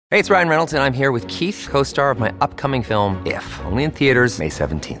Hey, it's Ryan Reynolds, and I'm here with Keith, co-star of my upcoming film, If, only in theaters May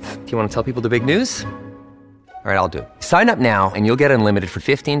 17th. Do you want to tell people the big news? All right, I'll do it. Sign up now and you'll get unlimited for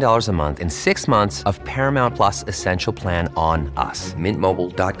 $15 a month and 6 months of Paramount Plus Essential Plan on us.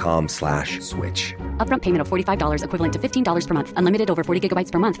 MintMobile.com/switch. Upfront payment of $45 equivalent to $15 per month. Unlimited over 40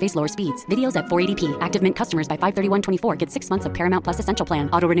 gigabytes per month. Face lower speeds. Videos at 480p. Active Mint customers by 531.24 get 6 months of Paramount Plus Essential Plan.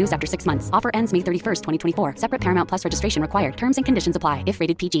 Auto renews after 6 months. Offer ends May 31st, 2024. Separate Paramount Plus registration required. Terms and conditions apply if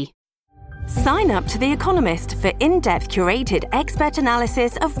rated PG. Sign up to The Economist for in-depth curated expert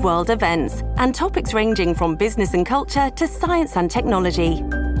analysis of world events and topics ranging from business and culture to science and technology.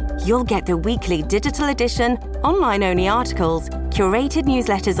 You'll get the weekly digital edition, online-only articles, curated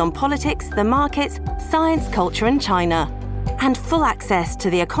newsletters on politics, the markets, science, culture and China, and full access to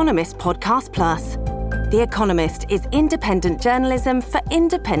The Economist Podcast Plus. The Economist is independent journalism for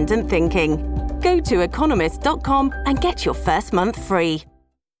independent thinking. Go to economist.com and get your first month free.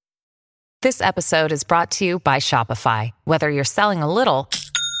 This episode is brought to you by Shopify. Whether you're selling a little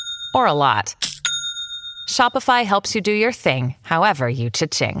or a lot, Shopify helps you do your thing, however you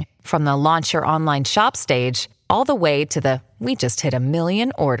cha-ching. From the launch your online shop stage, all the way to the we just hit 1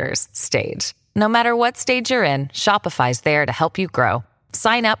 million orders stage. No matter what stage you're in, Shopify's there to help you grow.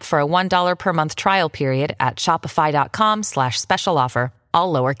 Sign up for a $1 per month trial period at shopify.com/special offer,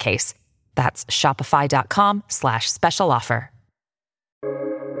 all lowercase. That's shopify.com/special offer.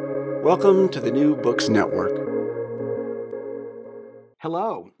 Welcome to the New Books Network.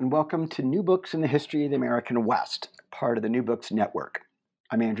 Hello, and welcome to New Books in the History of the American West, part of the New Books Network.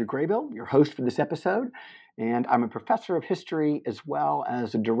 I'm Andrew Graybill, your host for this episode, and I'm a professor of history as well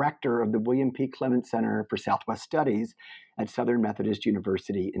as a director of the William P. Clement Center for Southwest Studies at Southern Methodist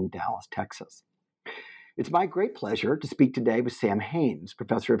University in Dallas, Texas. It's my great pleasure to speak today with Sam Haynes,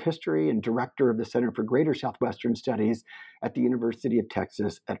 professor of history and director of the Center for Greater Southwestern Studies at the University of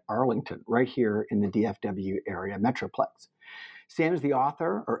Texas at Arlington, right here in the DFW area metroplex. Sam is the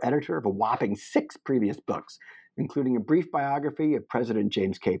author or editor of a whopping 6 previous books, including a brief biography of President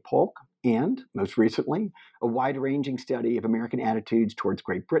James K. Polk and, most recently, a wide-ranging study of American attitudes towards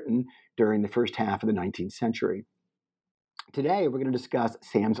Great Britain during the first half of the 19th century. Today, we're going to discuss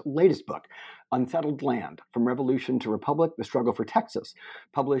Sam's latest book, Unsettled Land, From Revolution to Republic, The Struggle for Texas,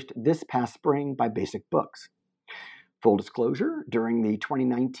 published this past spring by Basic Books. Full disclosure, during the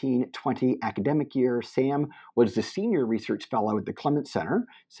 2019-20 academic year, Sam was the senior research fellow at the Clement Center,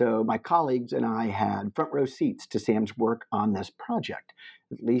 so my colleagues and I had front row seats to Sam's work on this project,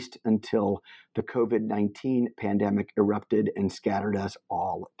 at least until the COVID-19 pandemic erupted and scattered us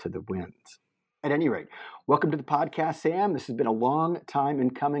all to the winds. At any rate, welcome to the podcast, Sam. This has been a long time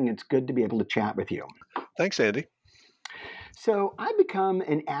in coming. It's good to be able to chat with you. Thanks, Andy. So I've become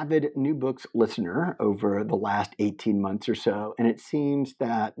an avid New Books listener over the last 18 months or so, and it seems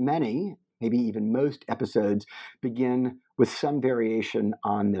that many, maybe even most episodes begin with some variation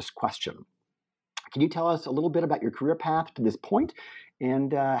on this question. Can you tell us a little bit about your career path to this point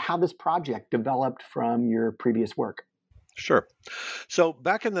and how this project developed from your previous work? Sure. So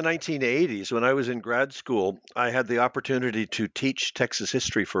back in the 1980s, when I was in grad school, I had the opportunity to teach Texas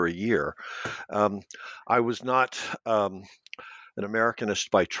history for a year. I was not an Americanist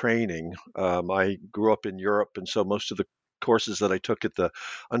by training. I grew up in Europe, and so most of the courses that I took at the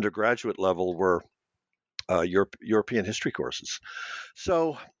undergraduate level were European history courses.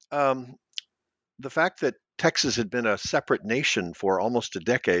 So the fact that Texas had been a separate nation for almost a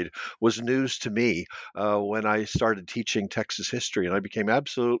decade was news to me when I started teaching Texas history, and I became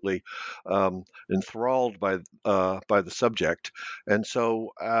absolutely enthralled by the subject. And so,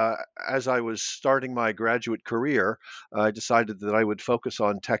 as I was starting my graduate career, I decided that I would focus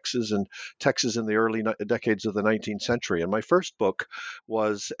on Texas and Texas in the early decades of the 19th century. And my first book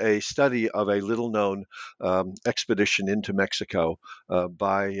was a study of a little-known expedition into Mexico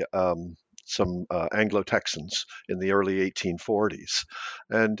by some Anglo-Texans in the early 1840s,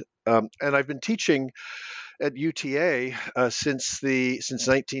 and I've been teaching at UTA since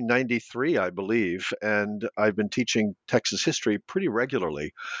 1993, I believe, and I've been teaching Texas history pretty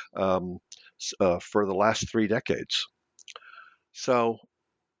regularly for the last 3 decades. So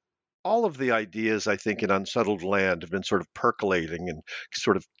all of the ideas, I think, in Unsettled Land have been sort of percolating and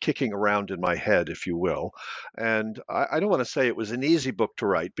sort of kicking around in my head, if you will. And I don't want to say it was an easy book to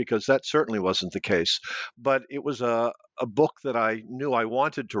write, because that certainly wasn't the case. But it was a book that I knew I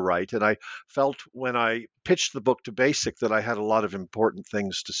wanted to write. And I felt when I pitched the book to Basic that I had a lot of important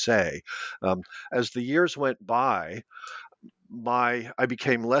things to say. As the years went by, I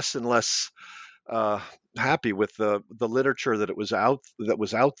became less and less happy with the literature that was out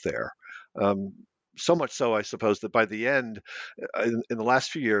there. So much so, I suppose, that by the end, in the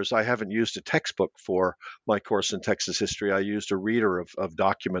last few years, I haven't used a textbook for my course in Texas history. I used a reader of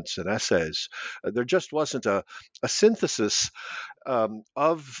documents and essays. There just wasn't a synthesis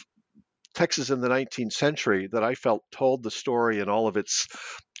of Texas in the 19th century that I felt told the story in all of its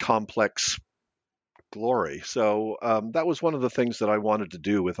complex glory. So that was one of the things that I wanted to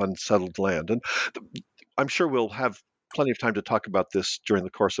do with Unsettled Land. And I'm sure we'll have plenty of time to talk about this during the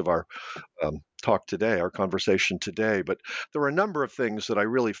course of our talk today, our conversation today. But there were a number of things that I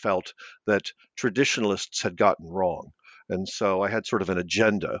really felt that traditionalists had gotten wrong. And so I had sort of an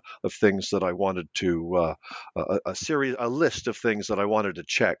agenda of things that I wanted to, a list of things that I wanted to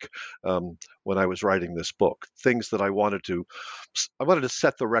check when I was writing this book, things that I wanted to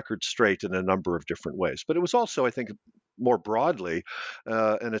set the record straight in a number of different ways. But it was also, I think, more broadly,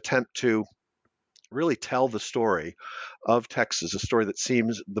 an attempt to really tell the story of Texas, a story that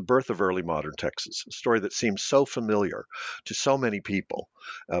seems the birth of early modern Texas, a story that seems so familiar to so many people,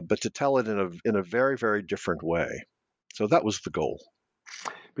 but to tell it in a very, very different way. So that was the goal.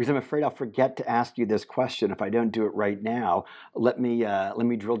 Because I'm afraid I'll forget to ask you this question if I don't do it right now. Let me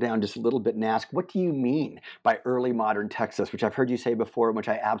drill down just a little bit and ask, what do you mean by early modern Texas, which I've heard you say before and which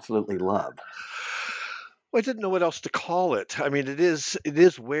I absolutely love? Well, I didn't know what else to call it. I mean, it is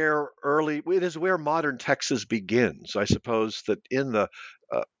where modern Texas begins. I suppose that in the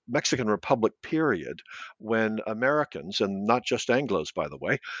Mexican Republic period, when Americans, and not just Anglos, by the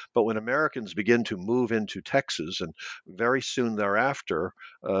way, but when Americans begin to move into Texas, and very soon thereafter,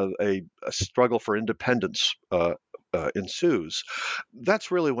 a struggle for independence ensues, that's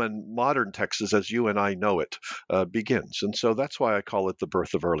really when modern Texas, as you and I know it, begins. And so that's why I call it the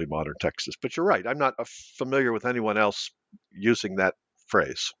birth of early modern Texas. But you're right, I'm not familiar with anyone else using that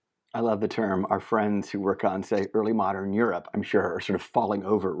phrase. I love the term. Our friends who work on, say, early modern Europe, I'm sure, are sort of falling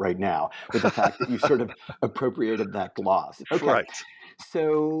over right now with the fact that you sort of appropriated that gloss. Okay. Right.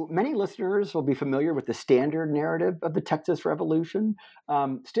 So many listeners will be familiar with the standard narrative of the Texas Revolution.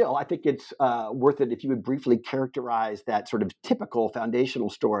 Still, I think it's worth it if you would briefly characterize that sort of typical foundational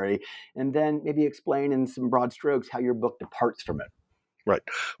story and then maybe explain in some broad strokes how your book departs from it. Right.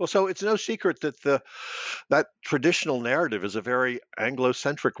 Well, so it's no secret that that traditional narrative is a very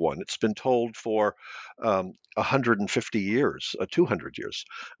Anglo-centric one. It's been told for 150 years, 200 years,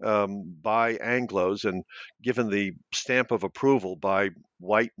 by Anglos and given the stamp of approval by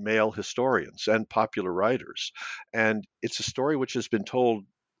white male historians and popular writers. And it's a story which has been told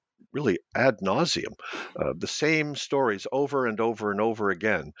really ad nauseum, the same stories over and over and over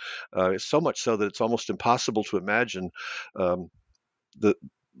again, so much so that it's almost impossible to imagine the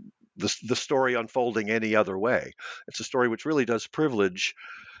story unfolding any other way. It's a story which really does privilege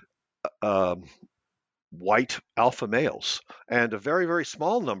white alpha males, and a very, very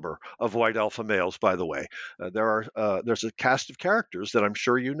small number of white alpha males, by the way. There's a cast of characters that I'm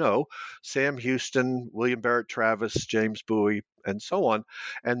sure you know: Sam Houston, William Barrett Travis, James Bowie, and so on.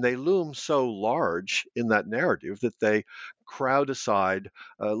 And they loom so large in that narrative that they crowd aside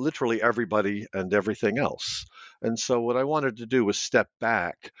literally everybody and everything else. And so what I wanted to do was step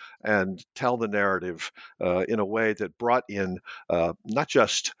back and tell the narrative in a way that brought in not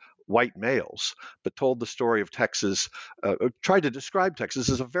just white males, but told the story of Texas, tried to describe Texas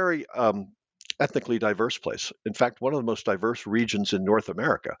as a very ethnically diverse place. In fact, one of the most diverse regions in North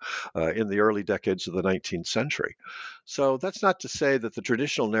America in the early decades of the 19th century. So that's not to say that the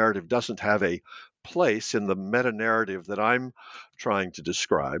traditional narrative doesn't have a place in the meta-narrative that I'm trying to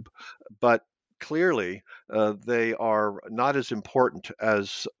describe, but clearly they are not as important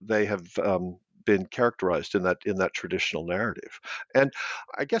as they have been characterized in that traditional narrative. And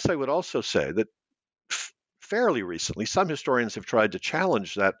I guess I would also say that fairly recently, some historians have tried to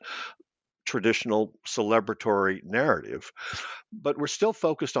challenge that traditional celebratory narrative, but we're still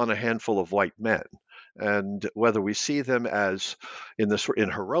focused on a handful of white men. And whether we see them as in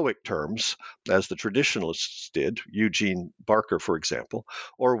heroic terms, as the traditionalists did, Eugene Barker, for example,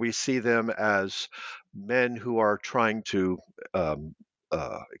 or we see them as men who are trying to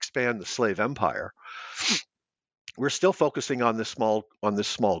expand the slave empire, we're still focusing on this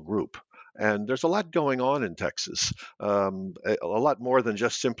small group. And there's a lot going on in Texas, a lot more than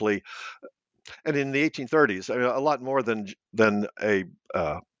just simply, and in the 1830s, I mean, a lot more than a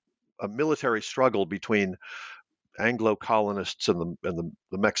military struggle between Anglo colonists and the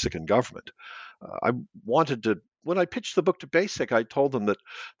Mexican government. I wanted to, when I pitched the book to BASIC, I told them that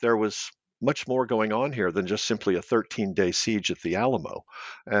there was much more going on here than just simply a 13-day siege at the Alamo.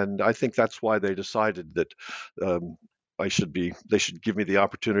 And I think that's why they decided that they should give me the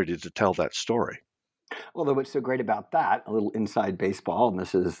opportunity to tell that story. Although what's so great about that, a little inside baseball, and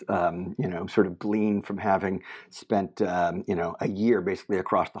this is, sort of gleaned from having spent, a year basically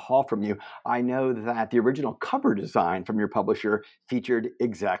across the hall from you, I know that the original cover design from your publisher featured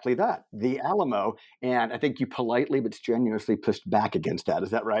exactly that, the Alamo. And I think you politely but strenuously pushed back against that.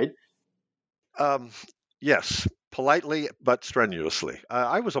 Is that right? Um, yes, politely but strenuously.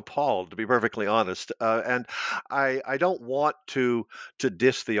 I was appalled, to be perfectly honest, and I don't want to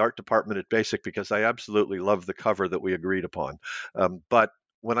diss the art department at Basic because I absolutely love the cover that we agreed upon. But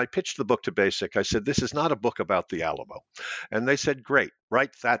when I pitched the book to Basic, I said, "This is not a book about the Alamo," and they said, "Great,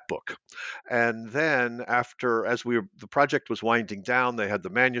 write that book." And then, the project was winding down, they had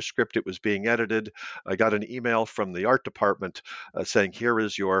the manuscript; it was being edited. I got an email from the art department saying,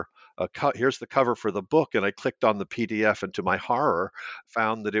 here's the cover for the book, and I clicked on the PDF, and to my horror,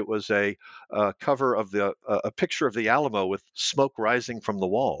 found that it was a cover of a picture of the Alamo with smoke rising from the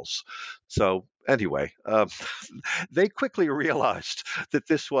walls. So anyway, they quickly realized that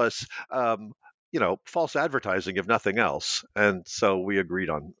this was, false advertising, if nothing else, and so we agreed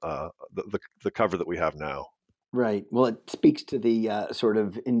on the cover that we have now. Right. Well, it speaks to the sort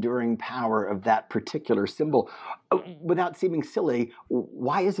of enduring power of that particular symbol. Without seeming silly,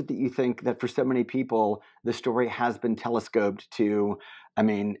 why is it that you think that for so many people, the story has been telescoped to, I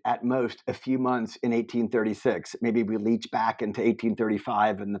mean, at most a few months in 1836? Maybe we leach back into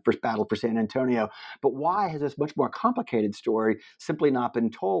 1835 and the first battle for San Antonio. But why has this much more complicated story simply not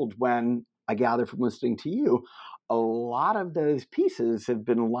been told when, I gather from listening to you, a lot of those pieces have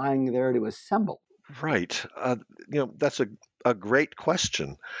been lying there to assemble? Right. That's a great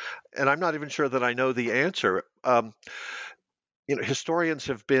question. And I'm not even sure that I know the answer. Historians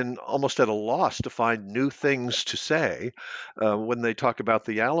have been almost at a loss to find new things to say when they talk about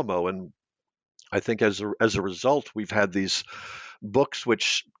the Alamo. And I think as a result, we've had these books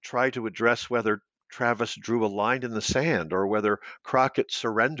which try to address whether Travis drew a line in the sand or whether Crockett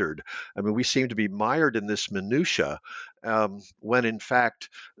surrendered. I mean, we seem to be mired in this minutia when in fact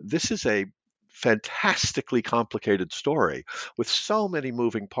this is a fantastically complicated story with so many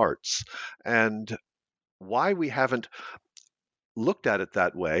moving parts. And why we haven't looked at it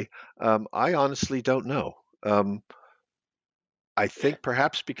that way, I honestly don't know. I think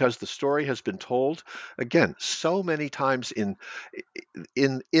perhaps because the story has been told again so many times in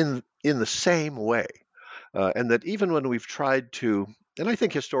the same way, and that even when we've tried to, and I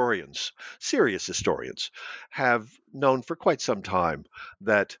think historians, serious historians, have known for quite some time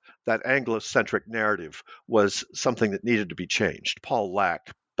that that Anglo-centric narrative was something that needed to be changed. Paul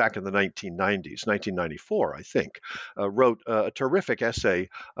Lack, back in the 1990s, 1994, I think, wrote a terrific essay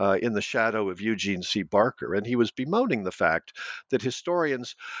in the shadow of Eugene C. Barker, and he was bemoaning the fact that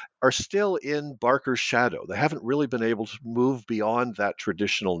historians are still in Barker's shadow. They haven't really been able to move beyond that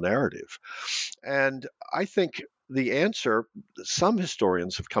traditional narrative. And I think the answer some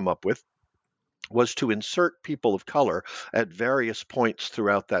historians have come up with was to insert people of color at various points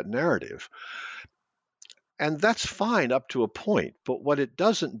throughout that narrative. And that's fine up to a point, but what it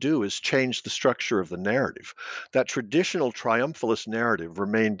doesn't do is change the structure of the narrative. That traditional triumphalist narrative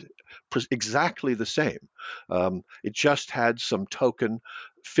remained exactly the same. It just had some token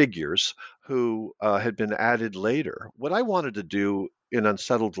figures who had been added later. What I wanted to do in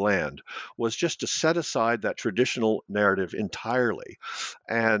Unsettled Land was just to set aside that traditional narrative entirely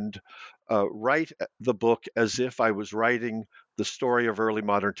and write the book as if I was writing the story of early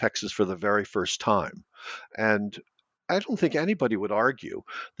modern Texas for the very first time. And I don't think anybody would argue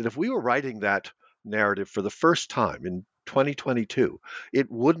that if we were writing that narrative for the first time in 2022, it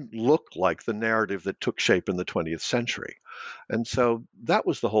wouldn't look like the narrative that took shape in the 20th century. And so that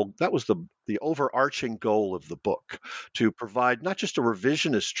was the overarching goal of the book, to provide not just a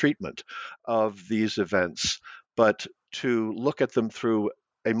revisionist treatment of these events, but to look at them through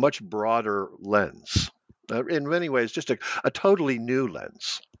a much broader lens. In many ways, just a totally new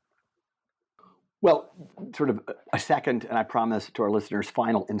lens. Well, sort of a second, and I promise to our listeners,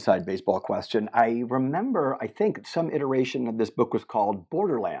 final inside baseball question. I remember, I think some iteration of this book was called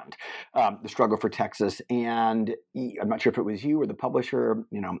Borderland, The Struggle for Texas. And I'm not sure if it was you or the publisher,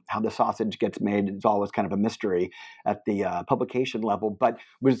 how the sausage gets made is always kind of a mystery at the publication level. But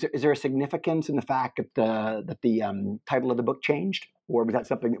is there a significance in the fact that the title of the book changed? Or was that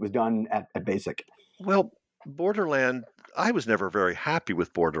something that was done at Basic? Well, Borderland, I was never very happy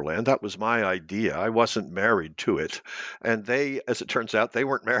with Borderland. That was my idea. I wasn't married to it. And they, as it turns out, they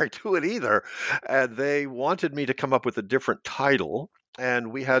weren't married to it either. And they wanted me to come up with a different title.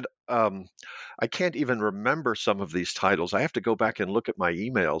 And we had, I can't even remember some of these titles. I have to go back and look at my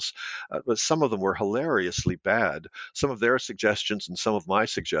emails, but some of them were hilariously bad. Some of their suggestions and some of my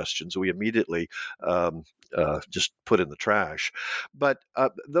suggestions we immediately um, just put in the trash. But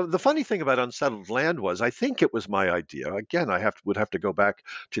the funny thing about Unsettled Land was, I think it was my idea. Again, would have to go back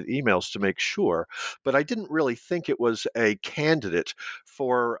to the emails to make sure, but I didn't really think it was a candidate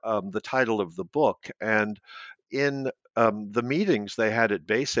for the title of the book. And in the meetings they had at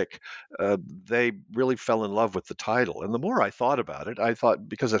Basic, they really fell in love with the title. And the more I thought about it, I thought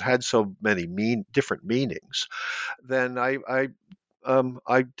because it had so many different meanings, then I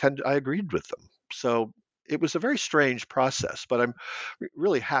agreed with them. So it was a very strange process, but I'm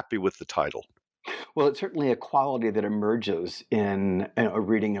really happy with the title. Well, it's certainly a quality that emerges in a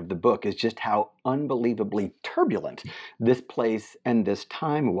reading of the book is just how unbelievably turbulent this place and this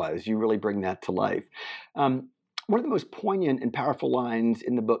time was. You really bring that to life. One of the most poignant and powerful lines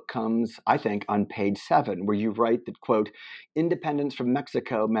in the book comes, I think, on page 7, where you write that, quote, independence from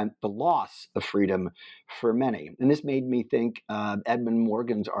Mexico meant the loss of freedom for many. And this made me think of Edmund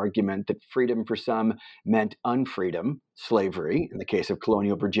Morgan's argument that freedom for some meant unfreedom, slavery, in the case of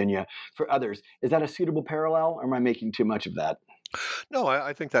colonial Virginia, for others. Is that a suitable parallel, or am I making too much of that? No,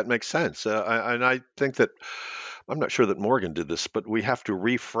 I think that makes sense. And I think that I'm not sure that Morgan did this, but we have to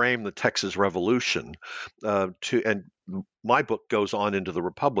reframe the Texas Revolution and my book goes on into the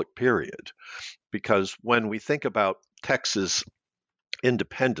Republic period, because when we think about Texas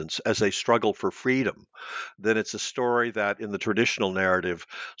independence as a struggle for freedom, then it's a story that in the traditional narrative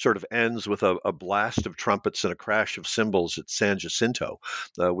sort of ends with a blast of trumpets and a crash of cymbals at San Jacinto,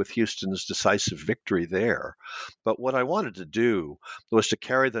 with Houston's decisive victory there. But what I wanted to do was to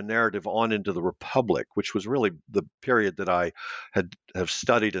carry the narrative on into the Republic, which was really the period that I have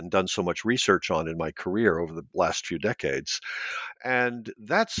studied and done so much research on in my career over the last few decades. And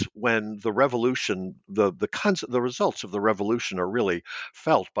that's when the revolution, the results of the revolution are really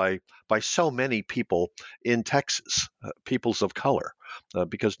felt by so many people in Texas, peoples of color,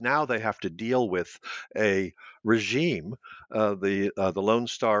 because now they have to deal with a regime, the Lone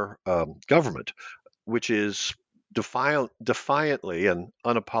Star government, which is defiantly and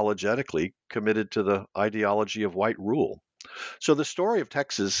unapologetically committed to the ideology of white rule. So the story of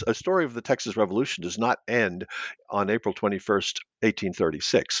Texas, a story of the Texas Revolution, does not end on April 21st,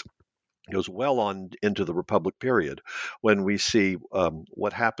 1836. It goes well on into the Republic period when we see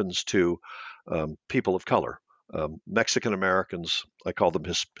what happens to people of color. Mexican Americans, I call them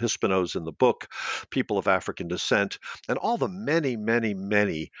Hispanos in the book, people of African descent, and all the many, many,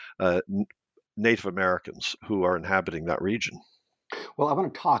 many Native Americans who are inhabiting that region. Well, I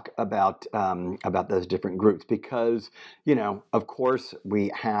want to talk about those different groups because, of course,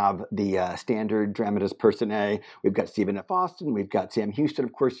 we have the standard dramatis personae. We've got Stephen F. Austin. We've got Sam Houston.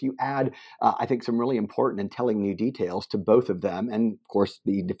 Of course, you add, I think, some really important and telling new details to both of them, and of course,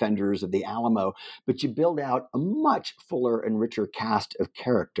 the defenders of the Alamo. But you build out a much fuller and richer cast of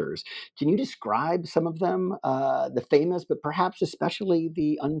characters. Can you describe some of them, the famous, but perhaps especially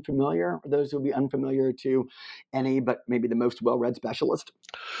the unfamiliar, or those who will be unfamiliar to any, but maybe the most well-read specialist?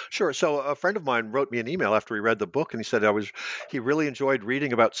 Sure. So a friend of mine wrote me an email after he read the book, and he said he really enjoyed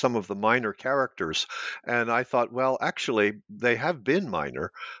reading about some of the minor characters. And I thought, well, actually, they have been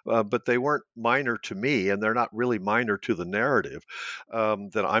minor, but they weren't minor to me, and they're not really minor to the narrative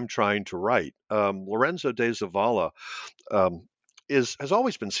that I'm trying to write. Lorenzo de Zavala has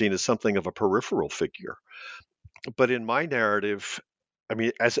always been seen as something of a peripheral figure, but in my narrative, I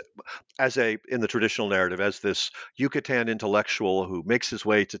mean, as a in the traditional narrative, as this Yucatan intellectual who makes his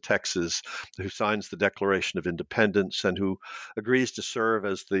way to Texas, who signs the Declaration of Independence, and who agrees to serve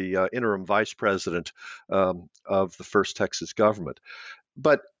as the interim vice president of the first Texas government.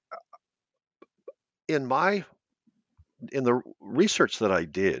 But in the research that I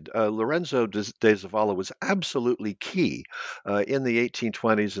did, Lorenzo de Zavala was absolutely key in the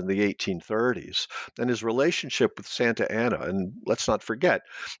 1820s and the 1830s. And his relationship with Santa Anna, and let's not forget,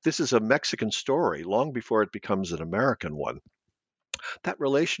 this is a Mexican story long before it becomes an American one. That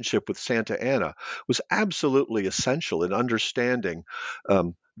relationship with Santa Anna was absolutely essential in understanding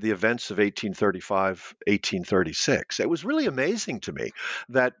the events of 1835, 1836. It was really amazing to me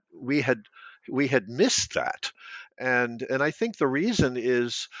that we had missed that. And I think the reason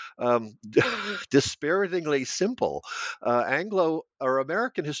is dispiritingly simple.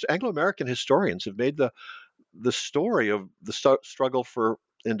 Anglo-American historians have made the story of the struggle for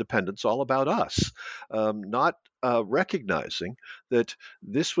independence all about us, not recognizing that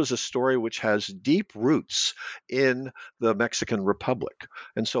this was a story which has deep roots in the Mexican Republic.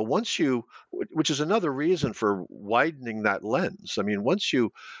 And so which is another reason for widening that lens. I mean, once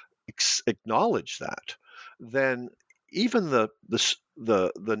you acknowledge that, then even the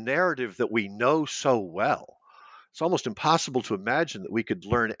narrative that we know so well, it's almost impossible to imagine that we could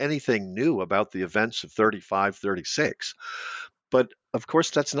learn anything new about the events of 35, 36. But of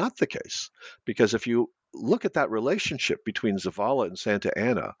course, that's not the case, because if you look at that relationship between Zavala and Santa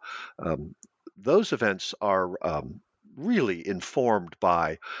Anna, those events are really informed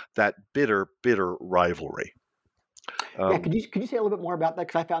by that bitter, bitter rivalry. Yeah, could you say a little bit more about that?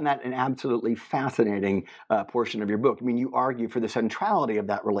 Because I found that an absolutely fascinating portion of your book. I mean, you argue for the centrality of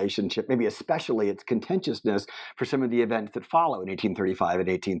that relationship, maybe especially its contentiousness for some of the events that follow in 1835 and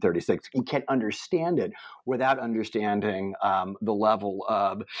 1836. You can't understand it without understanding the level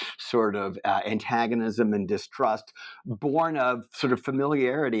of sort of antagonism and distrust born of sort of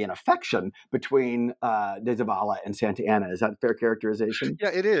familiarity and affection between de Zavala and Santa Anna. Is that a fair characterization? Yeah,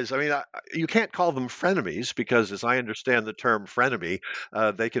 it is. I mean, you can't call them frenemies because, as I understand the term frenemy,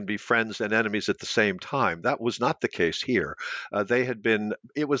 they can be friends and enemies at the same time. That was not the case here.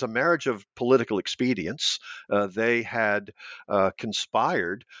 It was a marriage of political expedience. They had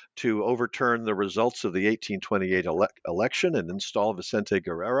conspired to overturn the results of the 1828 election and install Vicente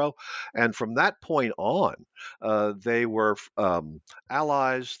Guerrero. And from that point on, they were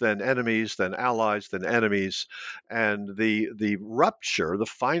allies, then enemies, then allies, then enemies. And the rupture, the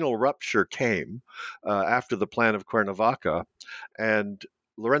final rupture came after the plan of Cuernavaca, and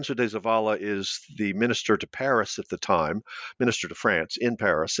Lorenzo de Zavala is the minister to Paris at the time, minister to France in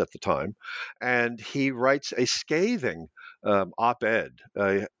Paris at the time, and he writes a scathing op-ed.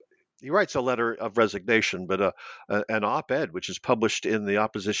 He writes a letter of resignation, but an op-ed which is published in the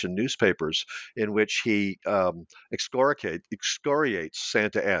opposition newspapers, in which he excoriates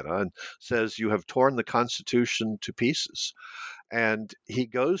Santa Anna and says, "You have torn the Constitution to pieces." And he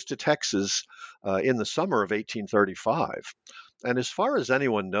goes to Texas in the summer of 1835. And as far as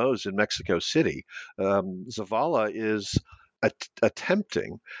anyone knows in Mexico City, Zavala is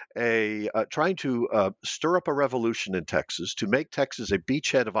attempting trying to stir up a revolution in Texas to make Texas a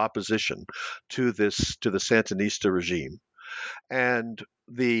beachhead of opposition to the Sandinista regime. And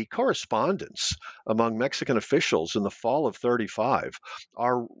the correspondence among Mexican officials in the fall of 35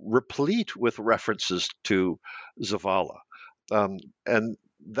 are replete with references to Zavala. And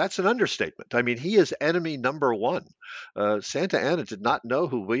that's an understatement. I mean, he is enemy number one. Santa Anna did not know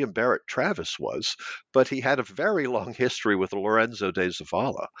who William Barrett Travis was, but he had a very long history with Lorenzo de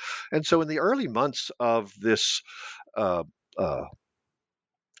Zavala. And so in the early months of this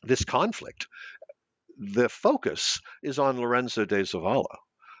conflict, the focus is on Lorenzo de Zavala.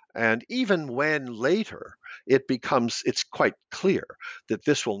 And even when later it's quite clear that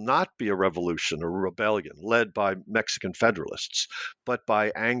this will not be a revolution or a rebellion led by Mexican Federalists, but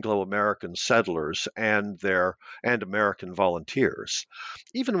by Anglo-American settlers and American volunteers.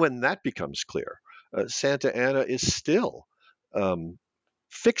 Even when that becomes clear, Santa Anna is still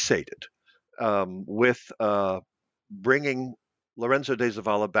fixated with bringing Lorenzo de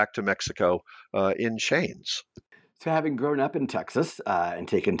Zavala back to Mexico in chains. So having grown up in Texas and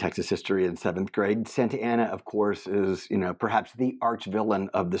taken Texas history in 7th grade, Santa Anna, of course, is, perhaps the arch villain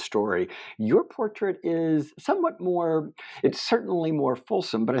of the story. Your portrait is somewhat more, it's certainly more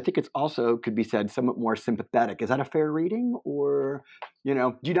fulsome, but I think it's also, could be said, somewhat more sympathetic. Is that a fair reading? Or, do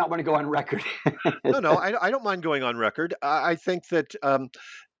you not want to go on record? No, I don't mind going on record. I think that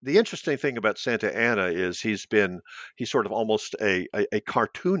the interesting thing about Santa Anna is he's sort of almost a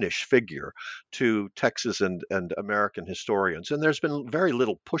cartoonish figure to Texas and American historians. And there's been very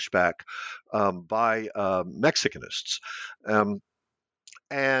little pushback by Mexicanists.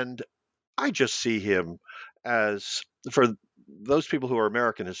 And I just see him as, for those people who are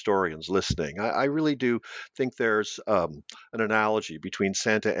American historians listening, I really do think there's an analogy between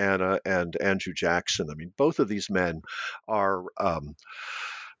Santa Anna and Andrew Jackson. I mean, both of these men are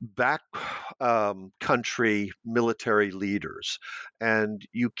back country military leaders, and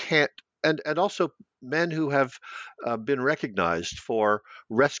you can't, and also men who have been recognized for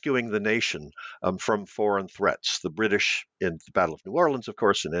rescuing the nation from foreign threats. The British in the Battle of New Orleans, of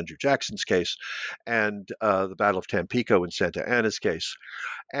course, in Andrew Jackson's case, and the Battle of Tampico in Santa Anna's case.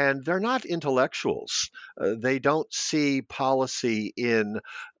 And they're not intellectuals. They don't see policy in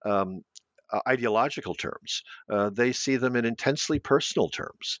ideological terms. They see them in intensely personal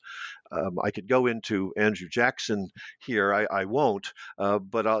terms. I could go into Andrew Jackson here. I won't,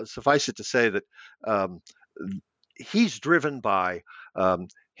 but I'll suffice it to say that he's driven by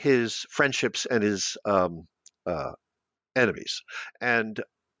his friendships and his enemies. And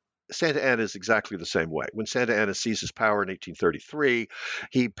Santa Anna is exactly the same way. When Santa Anna seizes power in 1833,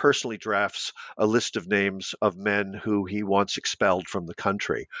 he personally drafts a list of names of men who he wants expelled from the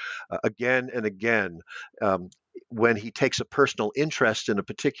country. Again and again, when he takes a personal interest in a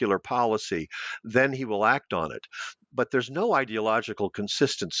particular policy, then he will act on it. But there's no ideological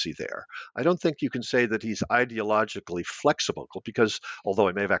consistency there. I don't think you can say that he's ideologically flexible, because although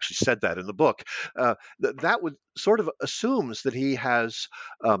I may have actually said that in the book, that would sort of assumes that he has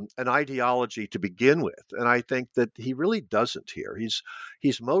an ideology to begin with, and I think that he really doesn't here.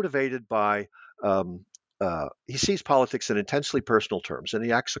 He's motivated by he sees politics in intensely personal terms, and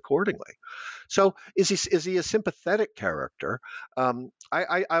he acts accordingly. So, is he a sympathetic character?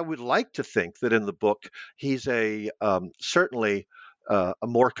 I would like to think that in the book he's a certainly a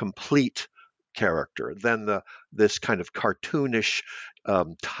more complete character than this kind of cartoonish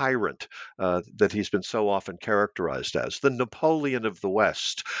tyrant that he's been so often characterized as, the Napoleon of the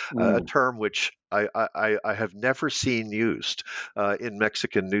West, a term which I have never seen used in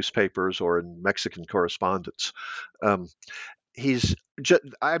Mexican newspapers or in Mexican correspondence. I'm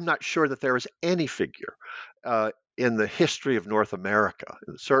not sure that there is any figure in the history of North America,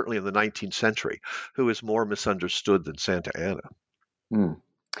 certainly in the 19th century, who is more misunderstood than Santa Anna. Mm.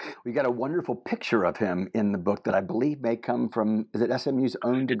 We got a wonderful picture of him in the book that I believe may come from, is it SMU's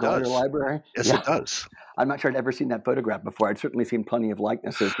own DeGaulier Library? Yes, yeah. It does. I'm not sure I'd ever seen that photograph before. I'd certainly seen plenty of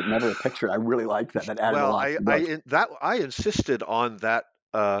likenesses, but never a picture. I really liked that. That added a lot to the book. I insisted on that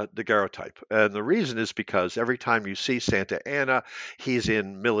daguerreotype. And the reason is because every time you see Santa Anna, he's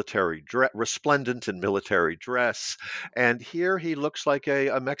in military dress, resplendent in military dress. And here he looks like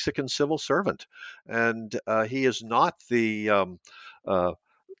a Mexican civil servant. And he is not the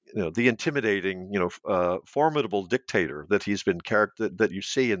the intimidating, formidable dictator that he's been that you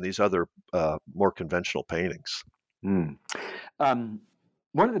see in these other more conventional paintings. Mm.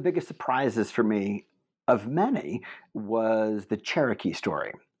 One of the biggest surprises for me, of many, was the Cherokee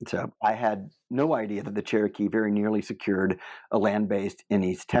story. So I had no idea that the Cherokee very nearly secured a land base in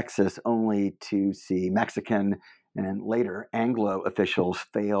East Texas, only to see Mexican and later Anglo officials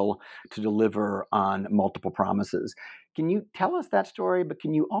fail to deliver on multiple promises. Can you tell us that story, but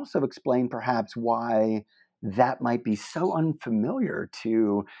can you also explain perhaps why that might be so unfamiliar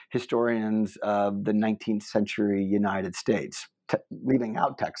to historians of the 19th century United States, leaving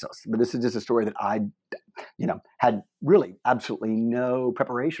out Texas? But this is just a story that I had really absolutely no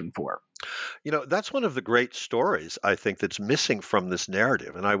preparation for. That's one of the great stories, I think, that's missing from this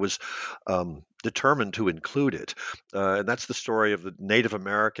narrative, and I was determined to include it. And that's the story of the Native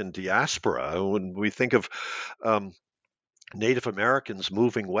American diaspora. When we think of Native Americans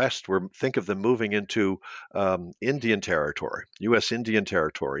moving west, think of them moving into Indian territory, U.S. Indian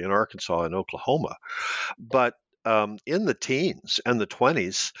territory in Arkansas and Oklahoma. But in the teens and the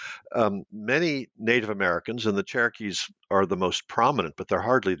 20s, many Native Americans, and the Cherokees are the most prominent, but they're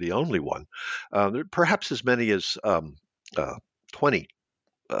hardly the only one, perhaps as many as 20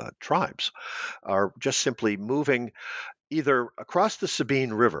 tribes, are just simply moving either across the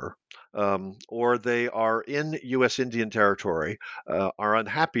Sabine River, or they are in U.S. Indian territory, are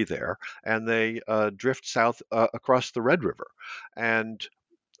unhappy there, and they drift south across the Red River. And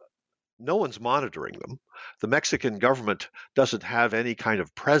no one's monitoring them. The Mexican government doesn't have any kind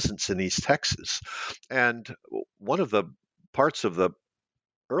of presence in East Texas. And one of the parts of the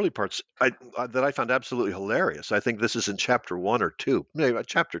early parts that I found absolutely hilarious, I think this is in chapter 1 or 2, maybe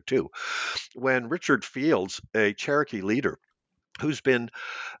chapter 2, when Richard Fields, a Cherokee leader, who's been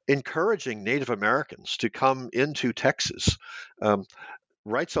encouraging Native Americans to come into Texas,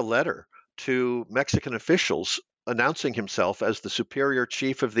 writes a letter to Mexican officials announcing himself as the superior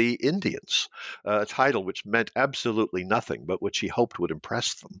chief of the Indians, a title which meant absolutely nothing, but which he hoped would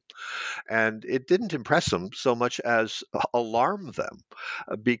impress them. And it didn't impress them so much as alarm them,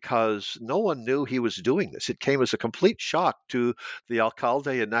 because no one knew he was doing this. It came as a complete shock to the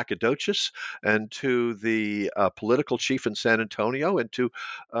alcalde in Nacogdoches, and to the political chief in San Antonio, and to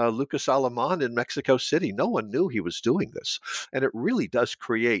Lucas Alaman in Mexico City. No one knew he was doing this. And it really does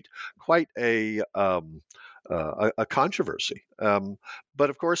create quite a controversy. But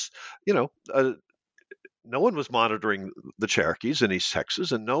of course, no one was monitoring the Cherokees in East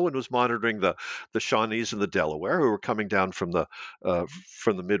Texas, and no one was monitoring the Shawnees and the Delaware who were coming down from the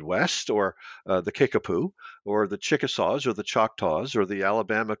Midwest, or the Kickapoo, or the Chickasaws, or the Choctaws, or the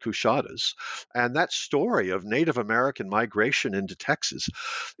Alabama Cushatas. And that story of Native American migration into Texas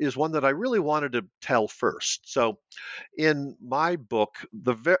is one that I really wanted to tell first. So, in my book,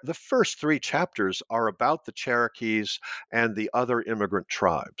 the first 3 chapters are about the Cherokees and the other immigrant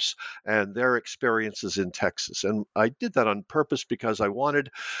tribes and their experiences in Texas. And I did that on purpose because I wanted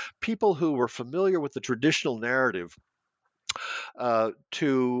people who were familiar with the traditional narrative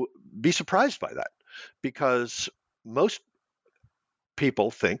to be surprised by that, because most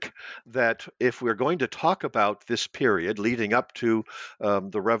people think that if we're going to talk about this period leading up to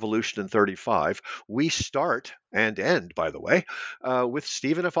the revolution in 35, we start and end, by the way, with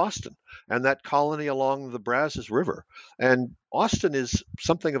Stephen F. Austin and that colony along the Brazos River. And Austin is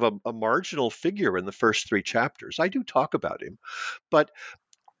something of a marginal figure in the first 3 chapters. I do talk about him, but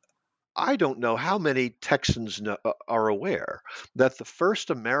I don't know how many Texans are aware that the first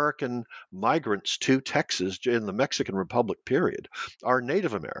American migrants to Texas in the Mexican Republic period are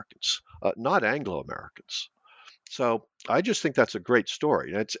Native Americans, not Anglo-Americans. So I just think that's a great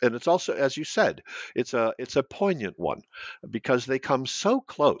story, and it's also, as you said, it's a poignant one, because they come so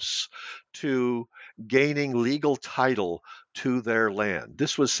close to gaining legal title to their land.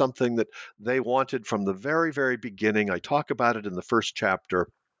 This was something that they wanted from the very, very beginning. I talk about it in the first chapter.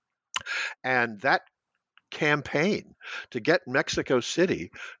 And that campaign to get Mexico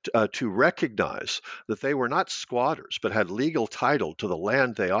City to recognize that they were not squatters but had legal title to the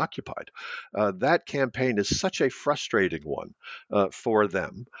land they occupied, that campaign is such a frustrating one for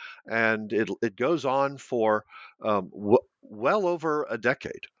them. And it goes on for well over a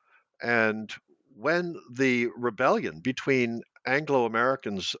decade. And when the rebellion between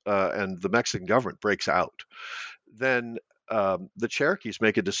Anglo-Americans and the Mexican government breaks out, then the Cherokees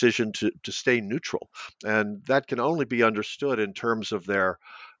make a decision to stay neutral. And that can only be understood in terms of their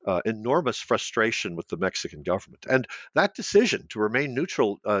enormous frustration with the Mexican government. And that decision to remain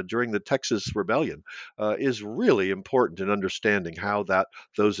neutral during the Texas Rebellion is really important in understanding how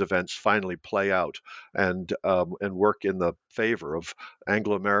those events finally play out and work in the favor of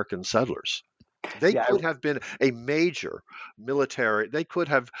Anglo-American settlers. They could have been a major military. They could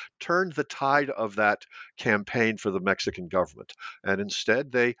have turned the tide of that campaign for the Mexican government. And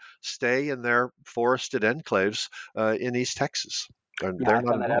instead, they stay in their forested enclaves in East Texas. And I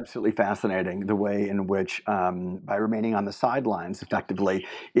found that absolutely fascinating, the way in which, by remaining on the sidelines, effectively,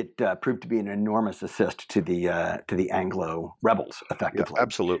 it proved to be an enormous assist to the Anglo rebels, effectively. Yeah,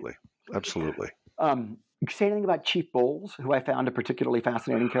 absolutely. Absolutely. You say anything about Chief Bolles, who I found a particularly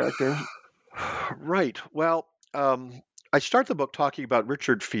fascinating character? Right. Well, I start the book talking about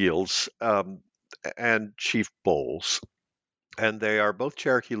Richard Fields and Chief Bolles. And they are both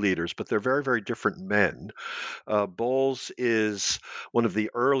Cherokee leaders, but they're very, very different men. Bolles is one of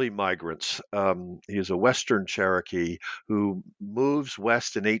the early migrants. He is a Western Cherokee who moves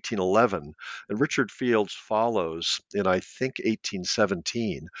west in 1811, and Richard Fields follows in, I think,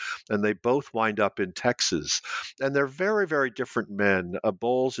 1817, and they both wind up in Texas. And they're very, very different men.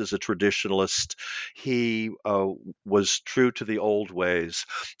 Bolles is a traditionalist. He was true to the old ways.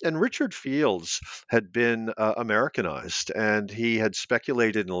 And Richard Fields had been Americanized, and he had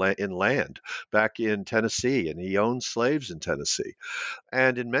speculated in land back in Tennessee, and he owned slaves in Tennessee.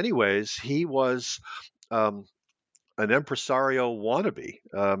 And in many ways, he was an impresario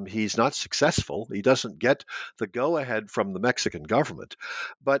wannabe. He's not successful. He doesn't get the go-ahead from the Mexican government,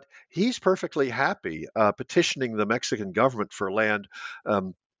 but he's perfectly happy petitioning the Mexican government for land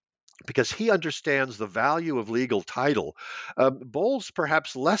because he understands the value of legal title. Bolles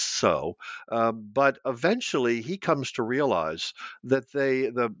perhaps less so, but eventually he comes to realize that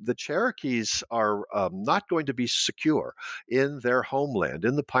the Cherokees are not going to be secure in their homeland,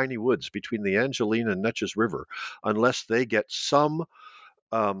 in the piney woods between the Angelina and Neches River, unless they get some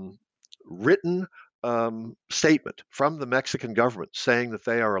written statement from the Mexican government saying that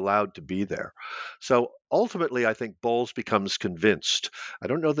they are allowed to be there. So ultimately, I think Bolles becomes convinced. I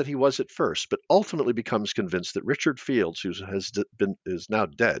don't know that he was at first, but ultimately becomes convinced that Richard Fields, who is now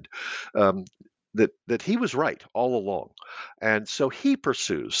dead, that he was right all along, and so he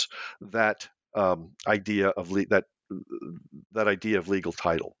pursues that idea of that idea of legal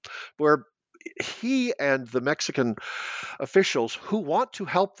title, where he and the Mexican officials who want to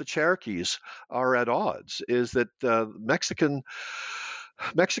help the Cherokees are at odds. Is that Mexicans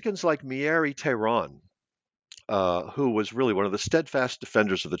like Mier y Terán, who was really one of the steadfast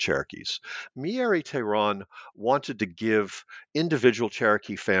defenders of the Cherokees. Mier y Terán wanted to give individual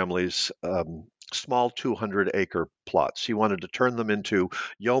Cherokee families small 200-acre plots. He wanted to turn them into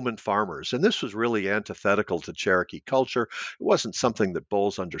yeoman farmers. And this was really antithetical to Cherokee culture. It wasn't something that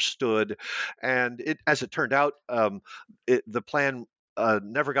Bowles understood. And as it turned out, the plan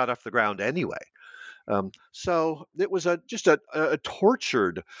never got off the ground anyway. So it was just a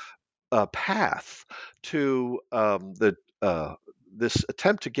tortured path to this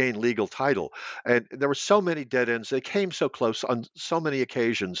attempt to gain legal title. And there were so many dead ends. They came so close on so many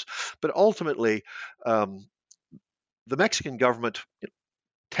occasions. But ultimately, the Mexican government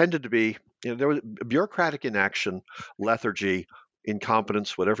tended to be, there was bureaucratic inaction, lethargy,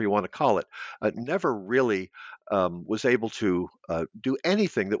 incompetence, whatever you want to call it, never really was able to do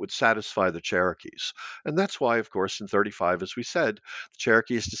anything that would satisfy the Cherokees. And that's why, of course, in 1935, as we said, the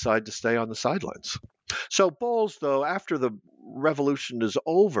Cherokees decide to stay on the sidelines. So Bowles, though, after the revolution is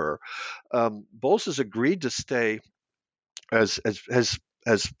over, Bowles has agreed to stay has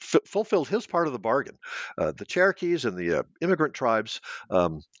fulfilled his part of the bargain. The Cherokees and the immigrant tribes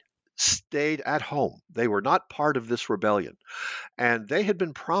stayed at home. They were not part of this rebellion. And they had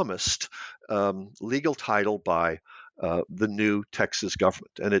been promised legal title by the new Texas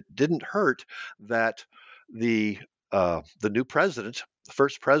government. And it didn't hurt that the new president, the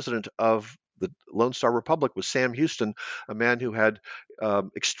first president of the Lone Star Republic, was Sam Houston, a man who had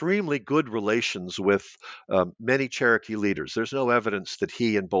extremely good relations with many Cherokee leaders. There's no evidence that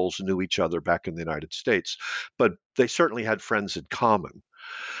he and Bowles knew each other back in the United States, but they certainly had friends in common.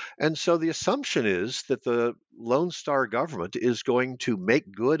 And so the assumption is that the Lone Star government is going to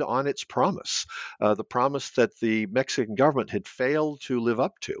make good on its promise, the promise that the Mexican government had failed to live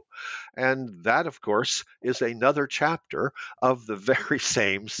up to. And that, of course, is another chapter of the very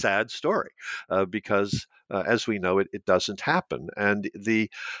same sad story, because as we know, it doesn't happen. And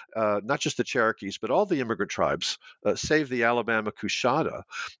not just the Cherokees, but all the immigrant tribes, save the Alabama Coushatta,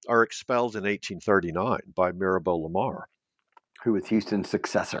 are expelled in 1839 by Mirabeau Lamar, who was Houston's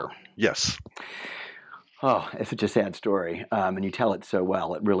successor. Yes. Oh, it's such a sad story, and you tell it so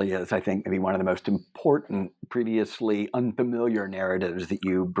well. It really is, I think, maybe one of the most important, previously unfamiliar narratives that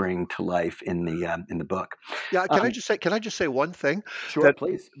you bring to life in the book. Yeah, can I just say one thing? Sure,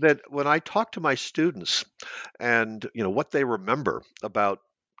 please. That when I talk to my students, and what they remember about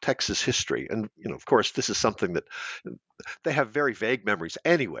Texas history, and of course, this is something that they have very vague memories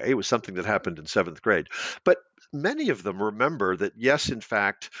anyway. It was something that happened in 7th grade, but many of them remember that, yes, in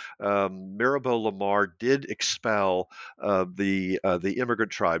fact, Mirabeau Lamar did expel the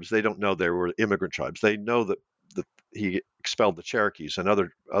immigrant tribes. They don't know they were immigrant tribes. They know that he expelled the Cherokees and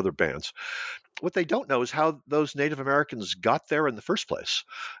other bands. What they don't know is how those Native Americans got there in the first place.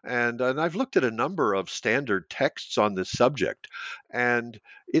 And I've looked at a number of standard texts on this subject, and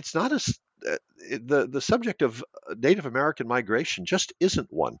it's not the subject of Native American migration just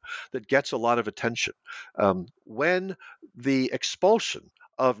isn't one that gets a lot of attention. When the expulsion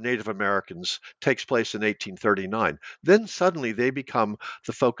of Native Americans takes place in 1839, then suddenly they become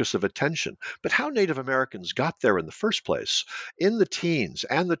the focus of attention. But how Native Americans got there in the first place, in the teens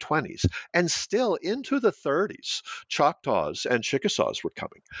and the 20s, and still into the 30s, Choctaws and Chickasaws were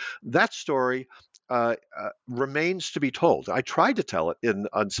coming. That story remains to be told. I tried to tell it in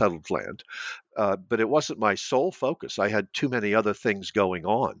Unsettled Land, but it wasn't my sole focus. I had too many other things going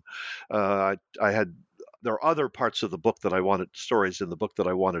on. There are other parts of the book stories in the book that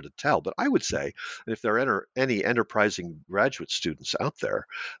I wanted to tell. But I would say, if there are any enterprising graduate students out there,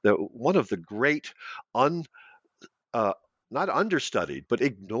 that one of the great not understudied, but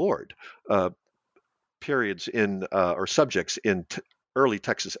ignored periods or subjects in early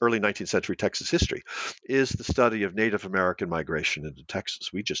 19th century Texas history is the study of Native American migration into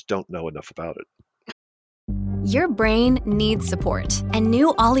Texas. We just don't know enough about it. Your brain needs support, and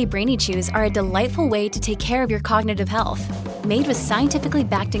new Ollie Brainy Chews are a delightful way to take care of your cognitive health. Made with scientifically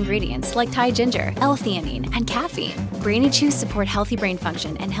backed ingredients like Thai ginger, L-theanine, and caffeine, Brainy Chews support healthy brain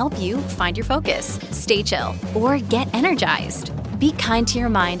function and help you find your focus, stay chill, or get energized. Be kind to your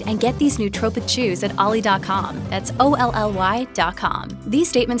mind and get these nootropic chews at ollie.com. That's OLLY.com. These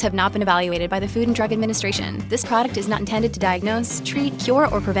statements have not been evaluated by the Food and Drug Administration. This product is not intended to diagnose, treat, cure,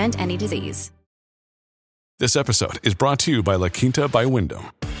 or prevent any disease. This episode is brought to you by La Quinta by Wyndham.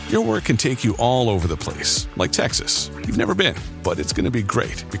 Your work can take you all over the place, like Texas. You've never been, but it's going to be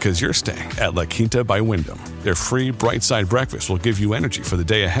great because you're staying at La Quinta by Wyndham. Their free Bright Side breakfast will give you energy for the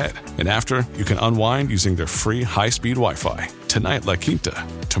day ahead. And after, you can unwind using their free high-speed Wi-Fi. Tonight, La Quinta.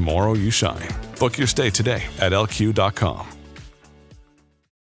 Tomorrow, you shine. Book your stay today at LQ.com.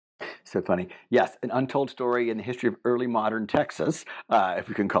 So funny. Yes, an untold story in the history of early modern Texas, if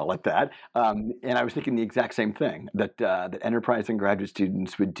we can call it that. And I was thinking the exact same thing, that enterprising graduate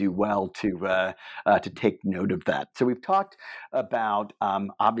students would do well to take note of that. So we've talked about,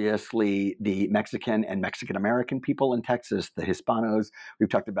 obviously, the Mexican and Mexican-American people in Texas, the Hispanos. We've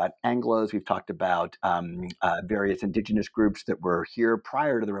talked about Anglos. We've talked about various indigenous groups that were here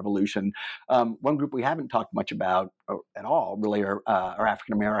prior to the Revolution. One group we haven't talked much about at all, really, are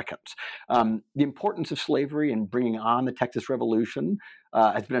African Americans. The importance of slavery in bringing on the Texas Revolution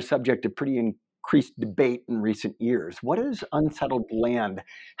has been a subject of pretty increased debate in recent years. What does Unsettled Land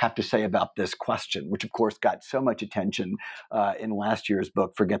have to say about this question, which of course got so much attention in last year's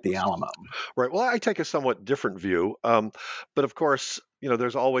book, Forget the Alamo? Right. Well, I take a somewhat different view. But of course,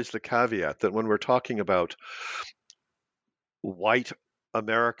 there's always the caveat that when we're talking about white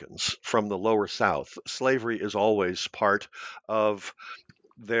Americans from the lower South, slavery is always part of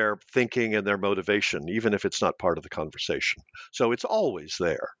their thinking and their motivation, even if it's not part of the conversation. So it's always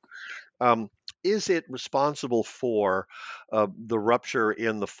there. Is it responsible for the rupture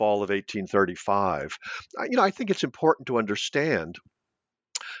in the fall of 1835? I think it's important to understand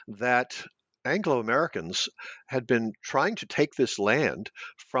that Anglo-Americans had been trying to take this land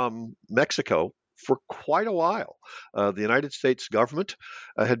from Mexico for quite a while. The United States government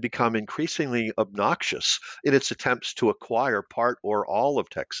had become increasingly obnoxious in its attempts to acquire part or all of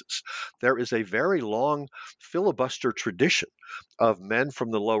Texas. There is a very long filibuster tradition of men from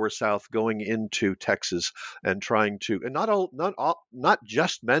the lower South going into Texas and trying to, and not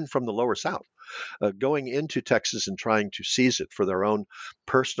just men from the lower South, going into Texas and trying to seize it for their own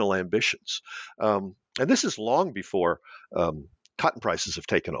personal ambitions. And this is long before cotton prices have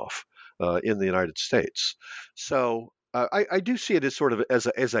taken off in the United States. So I do see it as sort of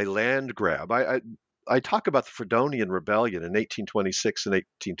as a land grab. I talk about the Fredonian Rebellion in 1826 and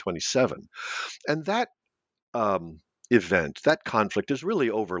 1827, and that event, that conflict, is really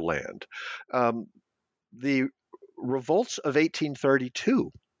over land. The revolts of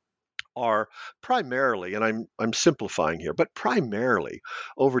 1832 are primarily, and I'm simplifying here, but primarily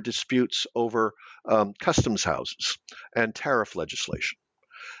over disputes over customs houses and tariff legislation.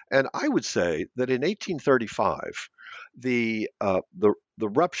 And I would say that in 1835, the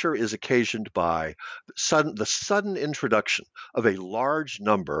rupture is occasioned by the sudden introduction of a large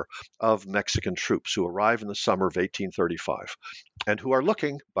number of Mexican troops who arrive in the summer of 1835, and who are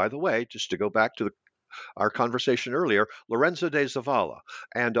looking, by the way, just to go back to our conversation earlier, Lorenzo de Zavala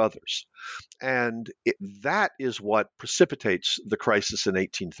and others. And that is what precipitates the crisis in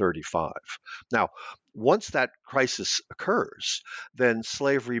 1835. Now, once that crisis occurs, then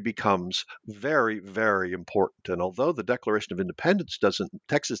slavery becomes very, very important. And although the Declaration of Independence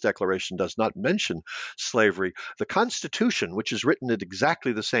Texas Declaration does not mention slavery, the Constitution, which is written at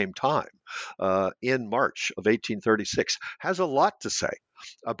exactly the same time, in March of 1836, has a lot to say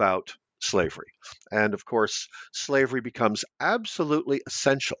about slavery. And of course, slavery becomes absolutely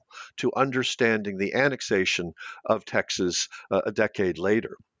essential to understanding the annexation of Texas a decade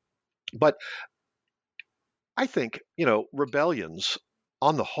later. But I think, rebellions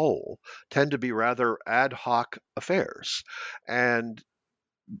on the whole tend to be rather ad hoc affairs. And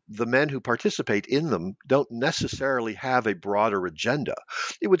the men who participate in them don't necessarily have a broader agenda.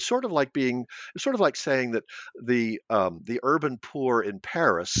 It would sort of like saying that the urban poor in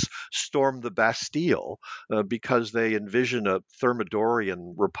Paris stormed the Bastille because they envision a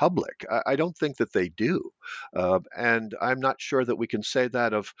Thermidorian republic. I don't think that they do, and I'm not sure that we can say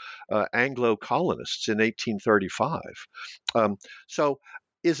that of Anglo colonists in 1835. So.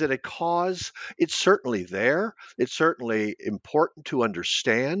 Is it a cause? It's certainly there. It's certainly important to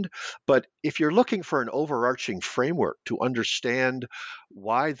understand. But if you're looking for an overarching framework to understand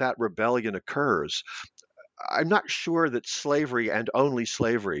why that rebellion occurs, I'm not sure that slavery and only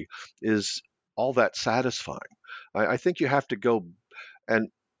slavery is all that satisfying. I think you have to go and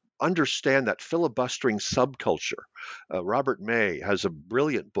understand that filibustering subculture. Robert May has a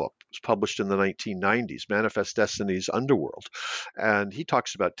brilliant book. It was published in the 1990s, Manifest Destiny's Underworld. And he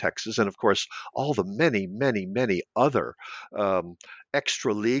talks about Texas and, of course, all the many, many, many other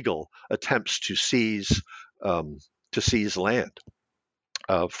extra-legal attempts to seize land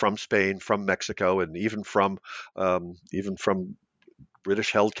from Spain, from Mexico, and even from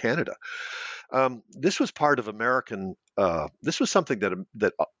British-held Canada. This was part of American. This was something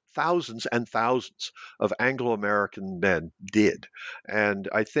that thousands and thousands of Anglo-American men did, and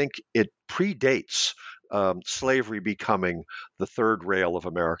I think it predates slavery becoming the third rail of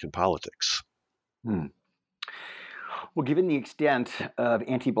American politics. Well, given the extent of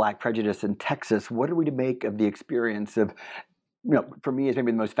anti-Black prejudice in Texas, what are we to make of the experience of for me, is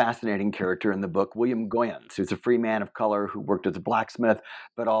maybe the most fascinating character in the book, William Goyens, who's a free man of color who worked as a blacksmith,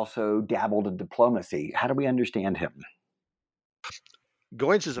 but also dabbled in diplomacy. How do we understand him?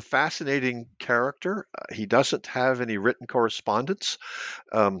 Goins is a fascinating character. He doesn't have any written correspondence,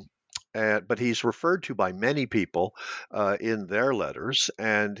 um, but he's referred to by many people in their letters.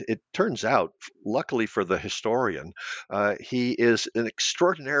 And it turns out, luckily for the historian, he is an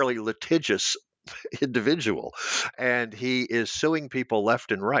extraordinarily litigious individual, and he is suing people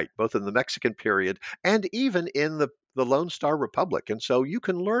left and right, both in the Mexican period and even in the Lone Star Republic. And so you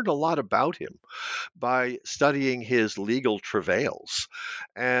can learn a lot about him by studying his legal travails.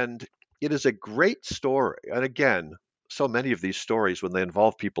 And it is a great story. And again, so many of these stories, when they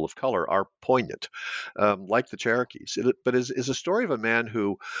involve people of color, are poignant, like the Cherokees. But is a story of a man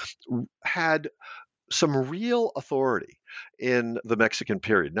who had some real authority in the Mexican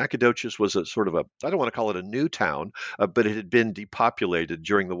period. Nacogdoches was a sort of I don't want to call it a new town, but it had been depopulated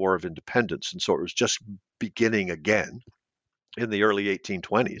during the War of Independence. And so it was just beginning again in the early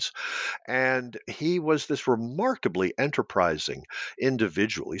 1820s. And he was this remarkably enterprising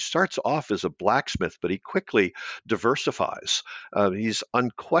individual. He starts off as a blacksmith, but he quickly diversifies. He's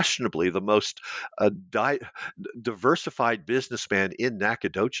unquestionably the most diversified businessman in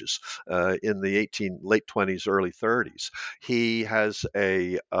Nacogdoches in the late 20s, early 30s. He has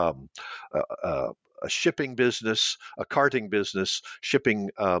a shipping business, a carting business, shipping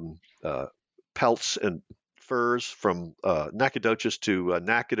pelts and furs from Nacogdoches to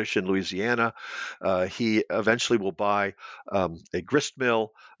Natchitoches in Louisiana. He eventually will buy a grist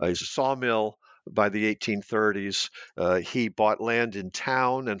mill. He's a sawmill by the 1830s. He bought land in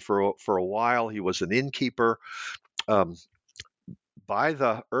town, and for a while he was an innkeeper. By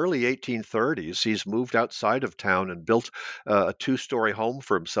the early 1830s, he's moved outside of town and built a two-story home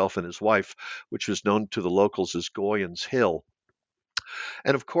for himself and his wife, which was known to the locals as Goyens Hill.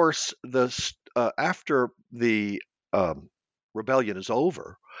 And of course, after the rebellion is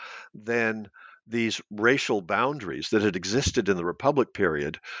over, then these racial boundaries that had existed in the Republic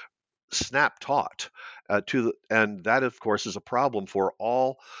period snap taut, and that, of course, is a problem for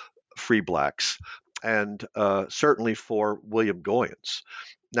all free blacks, and certainly for William Goyens.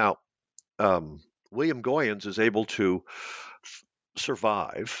 Now, William Goyens is able to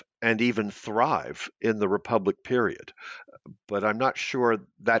survive and even thrive in the Republic period. But I'm not sure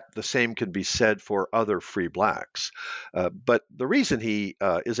that the same can be said for other free blacks. But the reason he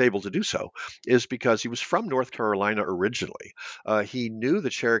is able to do so is because he was from North Carolina originally. He knew the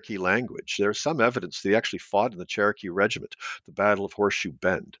Cherokee language. There's some evidence that he actually fought in the Cherokee Regiment, the Battle of Horseshoe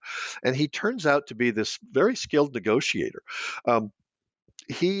Bend. And he turns out to be this very skilled negotiator.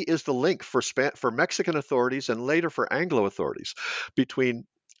 He is the link for Mexican authorities and later for Anglo authorities between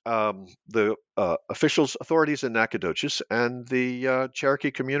the authorities in Nacogdoches and the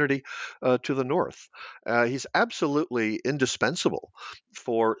Cherokee community to the north. He's absolutely indispensable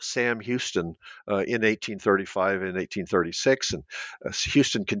for Sam Houston in 1835 and 1836, and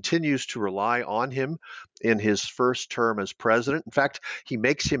Houston continues to rely on him in his first term as president. In fact, he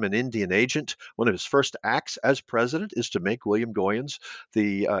makes him an Indian agent. One of his first acts as president is to make William Goyens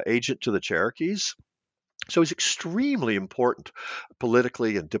the agent to the Cherokees. So he's extremely important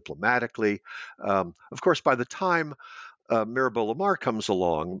politically and diplomatically. Of course, by the time Mirabeau Lamar comes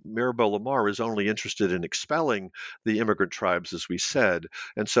along, Mirabeau Lamar is only interested in expelling the immigrant tribes, as we said,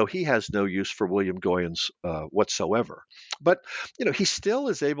 and so he has no use for William Goyens whatsoever. But he still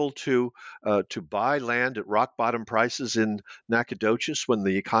is able to buy land at rock bottom prices in Nacogdoches when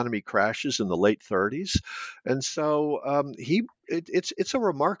the economy crashes in the late 30s, and so it's a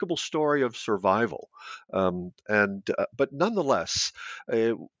remarkable story of survival, but nonetheless.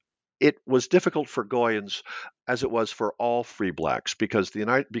 It was difficult for Goyens, as it was for all free blacks, because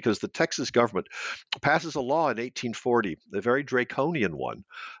the Texas government passes a law in 1840, a very draconian one,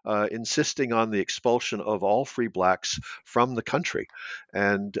 insisting on the expulsion of all free blacks from the country.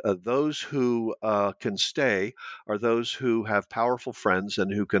 And those who can stay are those who have powerful friends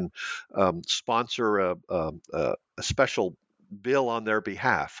and who can sponsor a special bill on their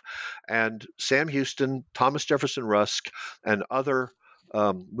behalf. And Sam Houston, Thomas Jefferson Rusk, and other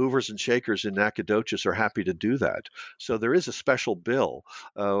movers and shakers in Nacogdoches are happy to do that. So there is a special bill,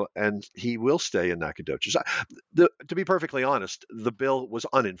 and he will stay in Nacogdoches. To be perfectly honest, the bill was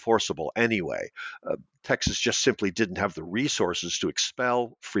unenforceable anyway. Texas just simply didn't have the resources to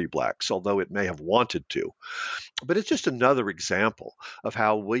expel free blacks, although it may have wanted to. But it's just another example of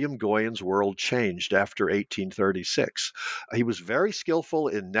how William Goyens' world changed after 1836. He was very skillful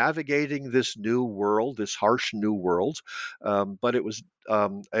in navigating this new world, this harsh new world, but it was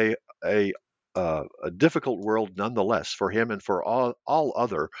a a difficult world nonetheless for him and for all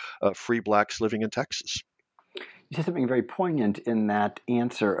other free blacks living in Texas. You said something very poignant in that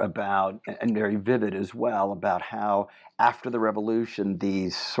answer about, and very vivid as well, about how after the revolution,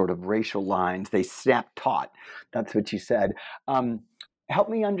 these sort of racial lines, they snapped taut. That's what you said. Help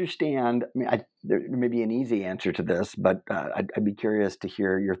me understand. I mean, there may be an easy answer to this, but I'd be curious to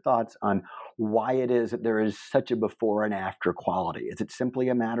hear your thoughts on why it is that there is such a before and after quality. Is it simply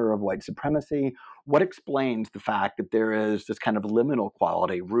a matter of white supremacy? What explains the fact that there is this kind of liminal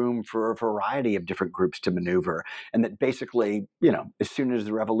quality, room for a variety of different groups to maneuver, and that basically, as soon as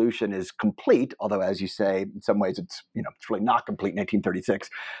the revolution is complete, although as you say, in some ways it's really not complete in 1836,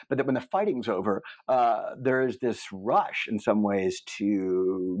 but that when the fighting's over, there is this rush in some ways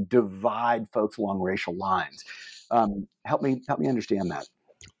to divide folks along racial lines. Help me understand that.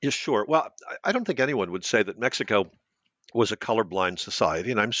 Yeah, sure. Well, I don't think anyone would say that Mexico was a colorblind society,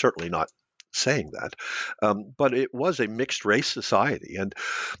 and I'm certainly not saying that. But it was a mixed race society, and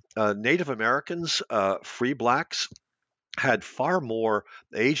Native Americans, free blacks, had far more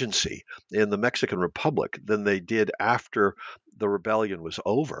agency in the Mexican Republic than they did after the rebellion was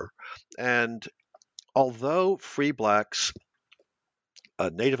over. And although free blacks,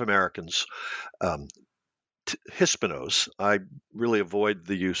 Native Americans, Hispanos, I really avoid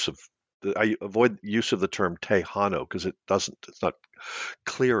the use of the term Tejano because it's not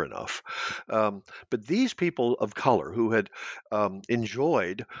clear enough. But these people of color who had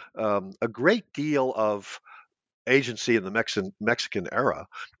enjoyed a great deal of agency in the Mexican era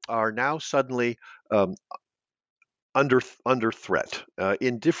are now suddenly under threat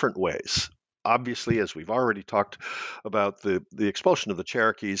in different ways. Obviously, as we've already talked about, the expulsion of the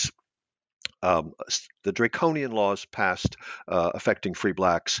Cherokees, the draconian laws passed affecting free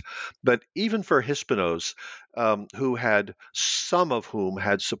blacks, but even for Hispanos, some of whom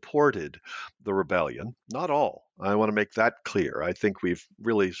had supported the rebellion, not all. I want to make that clear. I think we've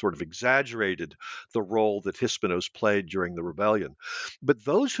really sort of exaggerated the role that Hispanos played during the rebellion. But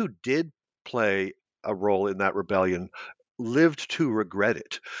those who did play a role in that rebellion lived to regret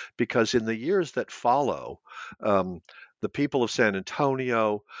it, because in the years that follow, the people of San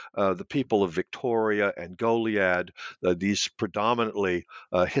Antonio, the people of Victoria and Goliad, these predominantly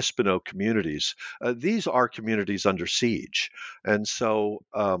Hispano communities, these are communities under siege. And so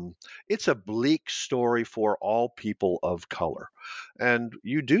it's a bleak story for all people of color. And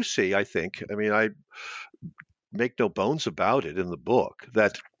you do see, I make no bones about it in the book,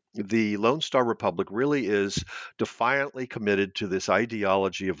 that the Lone Star Republic really is defiantly committed to this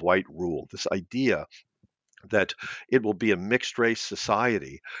ideology of white rule, this idea that it will be a mixed race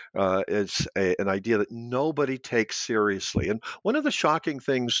society is an idea that nobody takes seriously. And one of the shocking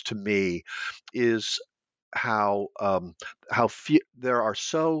things to me is how few there are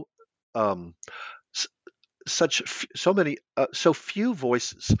so few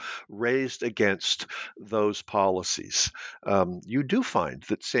voices raised against those policies. You do find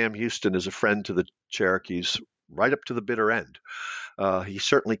that Sam Houston is a friend to the Cherokees right up to the bitter end. He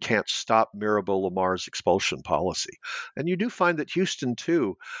certainly can't stop Mirabeau Lamar's expulsion policy. And you do find that Houston,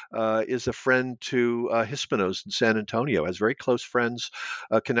 too, is a friend to Hispanos in San Antonio, has very close friends,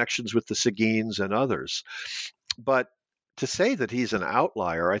 connections with the Seguins and others. But to say that he's an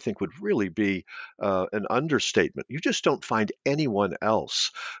outlier, I think, would really be an understatement. You just don't find anyone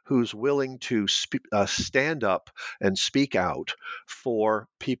else who's willing to stand up and speak out for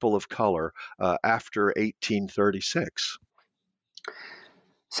people of color after 1836.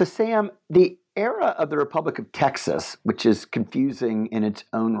 So, Sam, the era of the Republic of Texas, which is confusing in its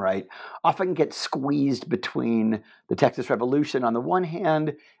own right, often gets squeezed between the Texas Revolution on the one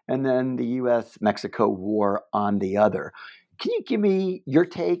hand and then the U.S.-Mexico War on the other. Can you give me your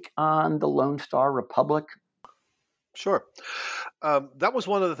take on the Lone Star Republic? Sure. That was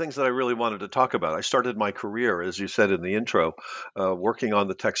one of the things that I really wanted to talk about. I started my career, as you said in the intro, working on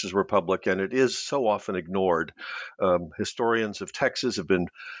the Texas Republic, and it is so often ignored. Historians of Texas have been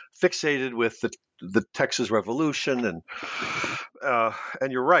fixated with the Texas Revolution,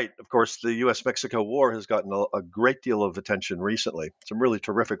 and you're right. Of course, the U.S.-Mexico War has gotten a great deal of attention recently. Some really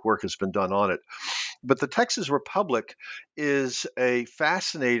terrific work has been done on it. But the Texas Republic is a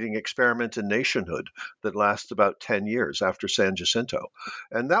fascinating experiment in nationhood that lasts about 10 years after San Jacinto.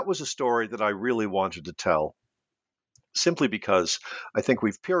 And that was a story that I really wanted to tell, simply because I think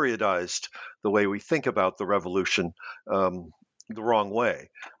we've periodized the way we think about the revolution the wrong way.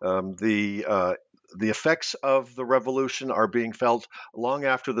 The effects of the revolution are being felt long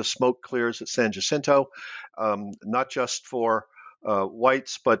after the smoke clears at San Jacinto, not just for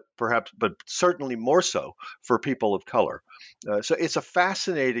whites, but certainly more so for people of color. So it's a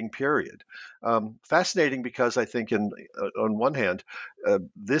fascinating period. Fascinating because I think, on one hand,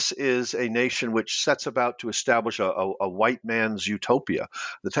 this is a nation which sets about to establish a white man's utopia.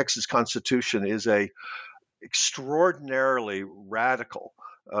 The Texas Constitution is a extraordinarily radical,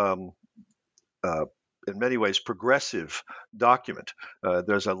 in many ways progressive document.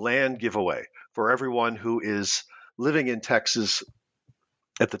 There's a land giveaway for everyone who is living in Texas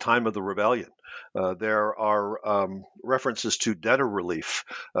at the time of the rebellion. There are references to debtor relief,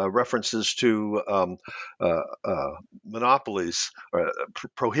 references to monopolies,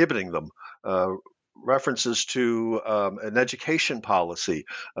 prohibiting them, references to an education policy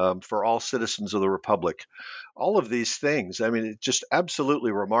for all citizens of the Republic. All of these things, I mean, it's just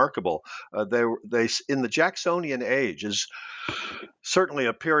absolutely remarkable. They in the Jacksonian age is certainly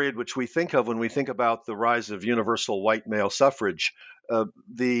a period which we think of when we think about the rise of universal white male suffrage.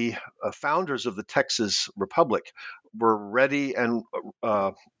 The founders of the Texas Republic were ready and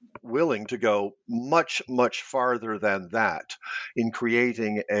willing to go much, much farther than that in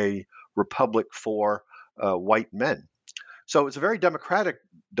creating a republic for white men. So it's a very democratic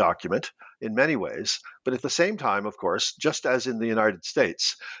document in many ways, but at the same time, of course, just as in the United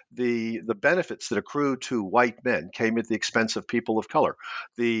States, the benefits that accrue to white men came at the expense of people of color.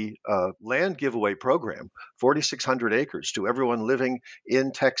 The land giveaway program, 4,600 acres to everyone living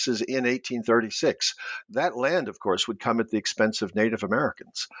in Texas in 1836, that land, of course, would come at the expense of Native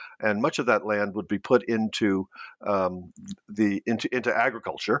Americans, and much of that land would be put into into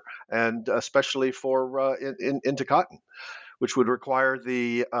agriculture, and especially for into cotton, which would require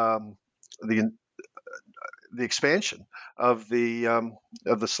the expansion of the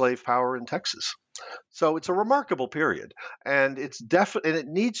slave power in Texas. So it's a remarkable period, and it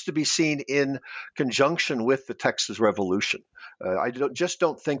needs to be seen in conjunction with the Texas Revolution. I just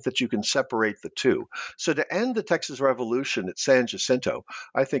don't think that you can separate the two. So to end the Texas Revolution at San Jacinto,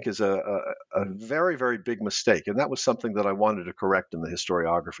 I think is a very, very big mistake, and that was something that I wanted to correct in the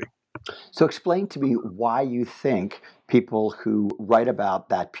historiography. So explain to me why you think people who write about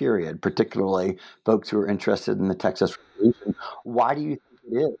that period, particularly folks who are interested in the Texas Revolution, why do you think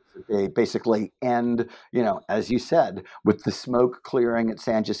it is that they basically end, as you said, with the smoke clearing at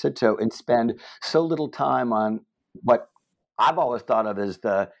San Jacinto and spend so little time on what I've always thought of as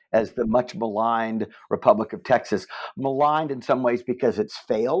the much maligned Republic of Texas, maligned in some ways because it's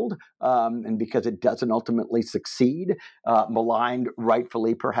failed and because it doesn't ultimately succeed, maligned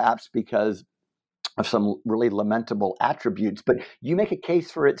rightfully perhaps because of some really lamentable attributes, but you make a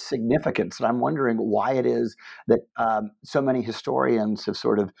case for its significance, and I'm wondering why it is that so many historians have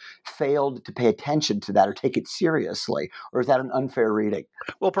sort of failed to pay attention to that or take it seriously, or is that an unfair reading?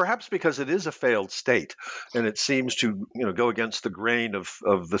 Well, perhaps because it is a failed state, and it seems to go against the grain of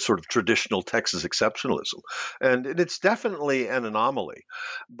the sort of traditional Texas exceptionalism, and it's definitely an anomaly.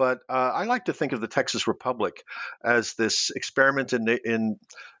 But I like to think of the Texas Republic as this experiment in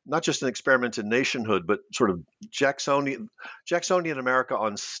not just an experiment in nationhood, but sort of Jacksonian America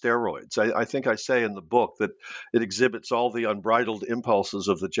on steroids. I think I say in the book that it exhibits all the unbridled impulses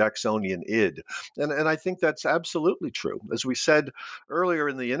of the Jacksonian id. And I think that's absolutely true. As we said earlier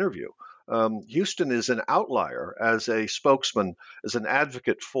in the interview, Houston is an outlier as a spokesman, as an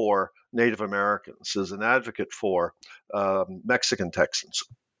advocate for Native Americans, as an advocate for Mexican Texans.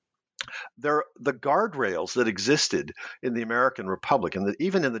 The guardrails that existed in the American Republic and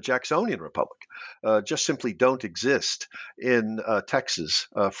even in the Jacksonian Republic just simply don't exist in Texas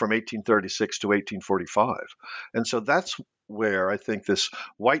from 1836 to 1845. And so that's where I think this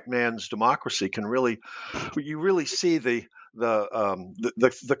white man's democracy you really see the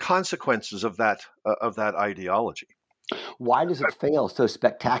consequences of that ideology. Why does it fail so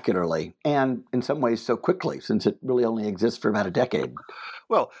spectacularly and in some ways so quickly, since it really only exists for about a decade?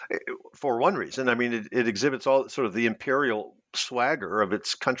 Well, for one reason, I mean, it exhibits all sort of the imperial swagger of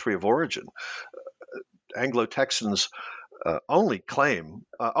its country of origin. Anglo-Texans only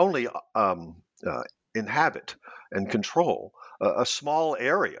inhabit and control a small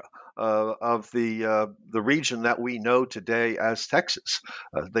area of the region that we know today as Texas.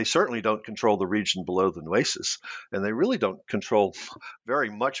 They certainly don't control the region below the Nueces, and they really don't control very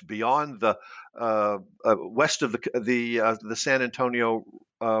much beyond the west of the San Antonio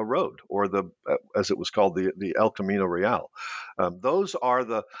Road, or as it was called, the El Camino Real. Those are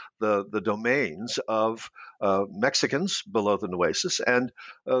the domains of Mexicans below the Nueces and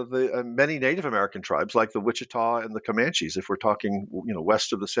the many Native American tribes like the Wichita and the Comanches, if we're talking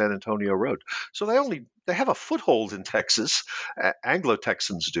west of the San Antonio Road. So they have a foothold in Texas.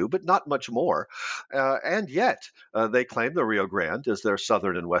 Anglo-Texans do, but not much more. And yet they claim the Rio Grande as their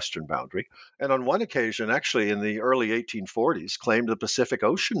southern and western boundary. And on one occasion, actually in the early 1840s, claimed the Pacific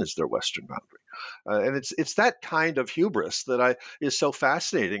Ocean as their western boundary. And it's that kind of hubris that is so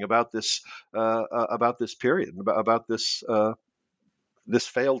fascinating about this period, about this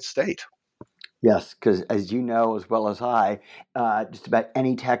failed state. Yes, because as you know as well as I, just about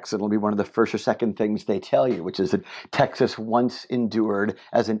any Texan will be one of the first or second things they tell you, which is that Texas once endured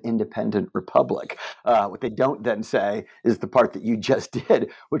as an independent republic. What they don't then say is the part that you just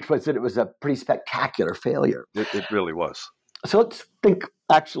did, which was that it was a pretty spectacular failure. It really was. So let's think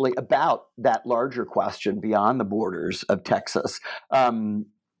actually about that larger question beyond the borders of Texas.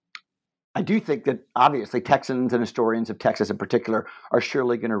 I do think that obviously Texans and historians of Texas in particular are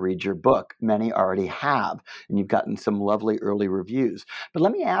surely going to read your book. Many already have, and you've gotten some lovely early reviews. But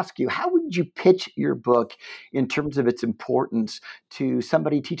let me ask you, how would you pitch your book in terms of its importance to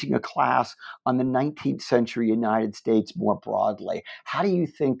somebody teaching a class on the 19th century United States more broadly? How do you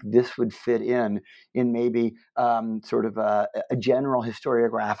think this would fit in maybe sort of a general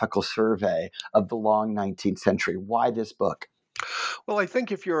historiographical survey of the long 19th century? Why this book? Well, I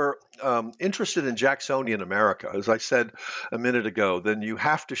think if you're interested in Jacksonian America, as I said a minute ago, then you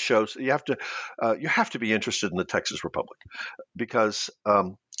have to be interested in the Texas Republic, because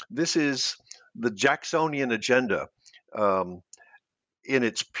this is the Jacksonian agenda in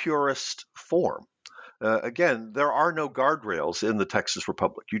its purest form. Again, there are no guardrails in the Texas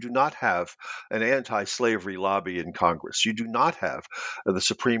Republic. You do not have an anti-slavery lobby in Congress. You do not have the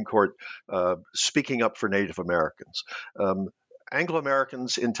Supreme Court speaking up for Native Americans.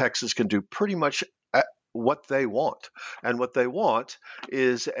 Anglo-Americans in Texas can do pretty much what they want. And what they want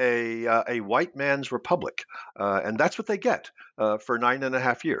is a white man's republic. And that's what they get for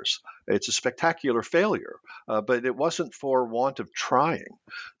 9.5 years. It's a spectacular failure, but it wasn't for want of trying.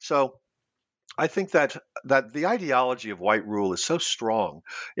 So I think that the ideology of white rule is so strong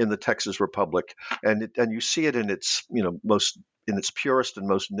in the Texas Republic, and you see it in its in its purest and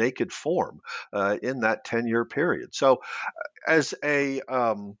most naked form in that 10-year period. So, as a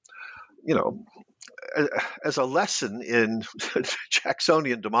as a lesson in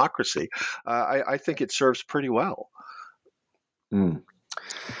Jacksonian democracy, I think it serves pretty well. Mm.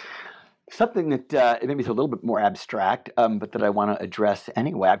 Something that maybe is a little bit more abstract, but that I want to address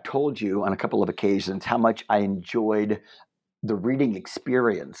anyway. I've told you on a couple of occasions how much I enjoyed the reading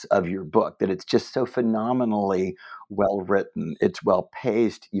experience of your book, that it's just so phenomenally well written. It's well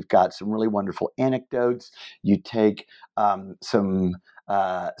paced. You've got some really wonderful anecdotes. You take some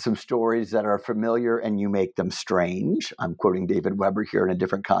stories that are familiar and you make them strange. I'm quoting David Weber here in a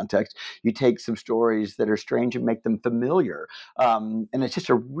different context. You take some stories that are strange and make them familiar. And it's just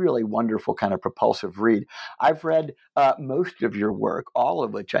a really wonderful kind of propulsive read. I've read most of your work, all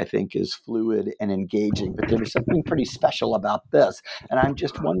of which I think is fluid and engaging, but there is something pretty special about this. And I'm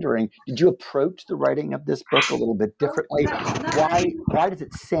just wondering, did you approach the writing of this book a little bit differently? Why does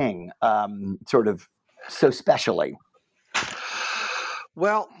it sing sort of so specially?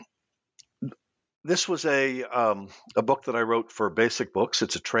 Well, this was a book that I wrote for Basic Books.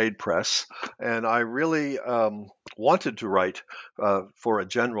 It's a trade press, and I really wanted to write for a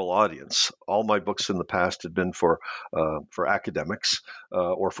general audience. All my books in the past had been for academics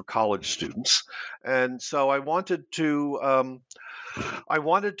or for college students, and so I wanted to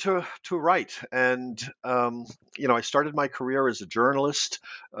write, and I started my career as a journalist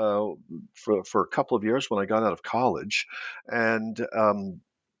for a couple of years when I got out of college, and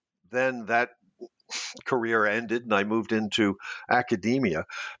then that career ended and I moved into academia.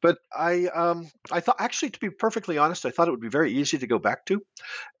 But I thought, actually, to be perfectly honest, I thought it would be very easy to go back to,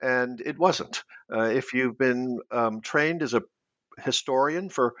 and it wasn't. If you've been trained as a historian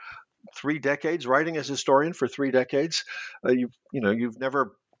for 3 decades, writing as a historian for 3 decades, you've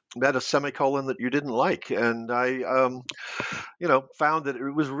never met a semicolon that you didn't like. And I, found that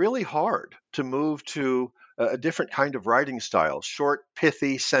it was really hard to move to a different kind of writing style: short,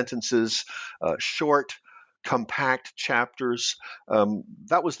 pithy sentences, short, compact chapters.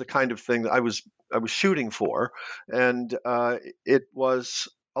 That was the kind of thing that I was shooting for, and it was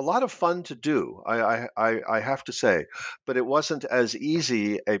a lot of fun to do, I have to say, but it wasn't as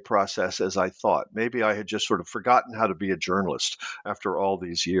easy a process as I thought. Maybe I had just sort of forgotten how to be a journalist after all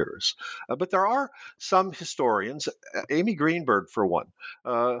these years. But there are some historians, Amy Greenberg for one,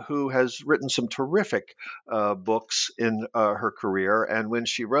 who has written some terrific books in her career. And when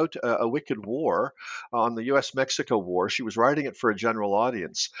she wrote A Wicked War on the U.S.-Mexico War, she was writing it for a general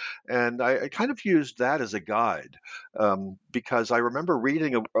audience. And I kind of used that as a guide because I remember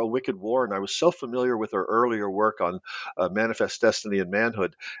reading A Wicked War, and I was so familiar with her earlier work on Manifest Destiny and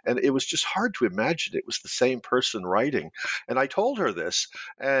Manhood, and it was just hard to imagine it was the same person writing. And I told her this,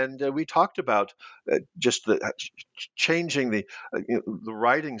 and we talked about just changing the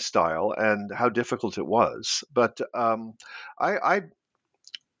writing style and how difficult it was. But I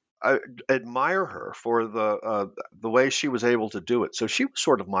admire her for the way she was able to do it. So she was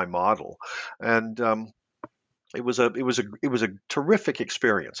sort of my model, and it was a terrific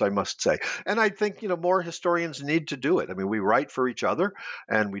experience, I must say. And I think more historians need to do it. I mean, we write for each other,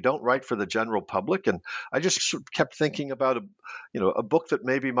 and we don't write for the general public. And I just sort of kept thinking about a book that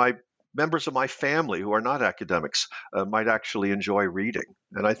maybe my members of my family who are not academics might actually enjoy reading.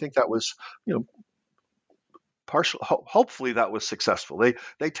 And I think that was partial. Hopefully, that was successful.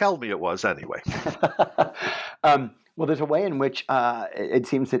 They tell me it was anyway. Well, there's a way in which it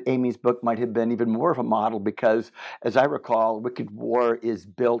seems that Amy's book might have been even more of a model because, as I recall, Wicked War is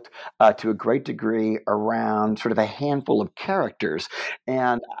built to a great degree around sort of a handful of characters.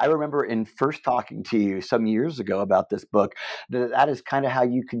 And I remember in first talking to you some years ago about this book, that is kind of how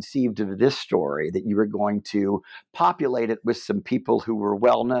you conceived of this story, that you were going to populate it with some people who were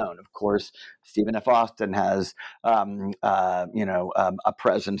well known. Of course, Stephen F. Austin has, a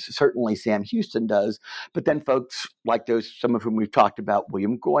presence. Certainly Sam Houston does. But then folks like those, some of whom we've talked about,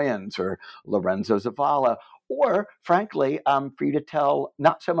 William Goyens or Lorenzo Zavala, or frankly, for you to tell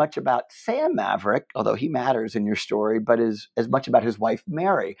not so much about Sam Maverick, although he matters in your story, but as much about his wife,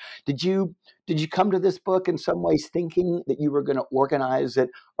 Mary. Did you come to this book in some ways thinking that you were going to organize it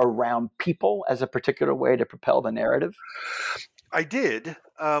around people as a particular way to propel the narrative? I did.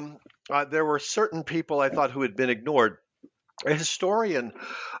 There were certain people I thought who had been ignored. A historian,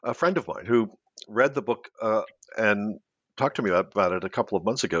 a friend of mine who read the book and talked to me about it a couple of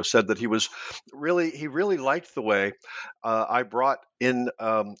months ago, said that he really liked the way I brought in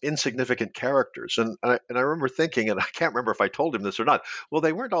insignificant characters. And I remember thinking, and I can't remember if I told him this or not, well,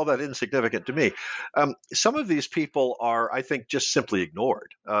 they weren't all that insignificant to me. Some of these people are, I think, just simply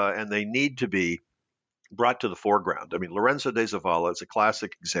ignored, and they need to be brought to the foreground. I mean, Lorenzo de Zavala is a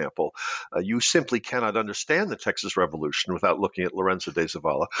classic example. You simply cannot understand the Texas Revolution without looking at Lorenzo de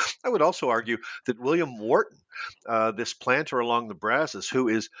Zavala. I would also argue that William Wharton, this planter along the Brazos, who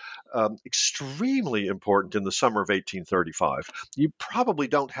is extremely important in the summer of 1835, you probably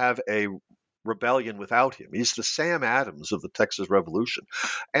don't have a rebellion without him. He's the Sam Adams of the Texas Revolution,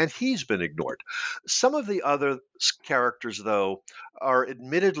 and he's been ignored. Some of the other characters, though, are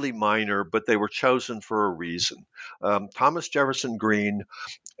admittedly minor, but they were chosen for a reason. Thomas Jefferson Greene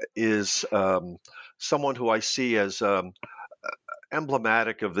is someone who I see as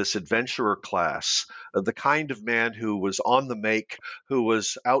emblematic of this adventurer class, the kind of man who was on the make, who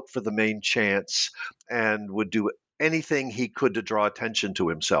was out for the main chance, and would do anything he could to draw attention to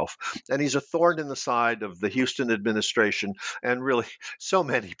himself. And he's a thorn in the side of the Houston administration and really so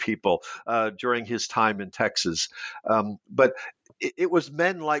many people during his time in Texas. But it was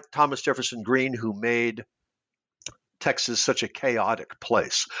men like Thomas Jefferson Greene who made Texas such a chaotic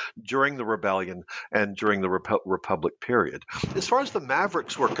place during the rebellion and during the Republic period. As far as the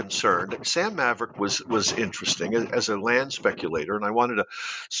Mavericks were concerned, Sam Maverick was interesting as a land speculator, and I wanted to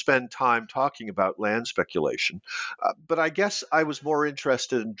spend time talking about land speculation. But I guess I was more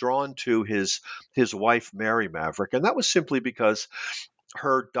interested and drawn to his wife, Mary Maverick, and that was simply because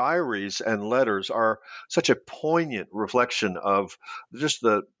her diaries and letters are such a poignant reflection of just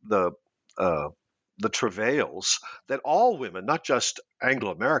the travails that all women, not just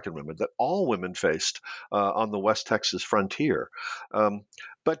Anglo-American women, that all women faced on the West Texas frontier.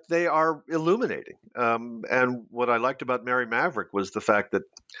 But they are illuminating. And what I liked about Mary Maverick was the fact that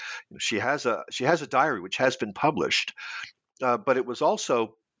she has a diary which has been published, but it was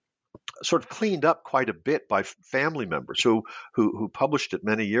also sort of cleaned up quite a bit by family members who published it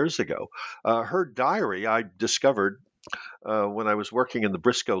many years ago. Her diary I discovered when I was working in the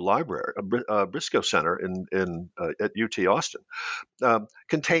Briscoe Library, Briscoe Center at UT Austin,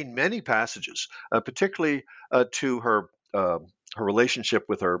 contained many passages, particularly to her relationship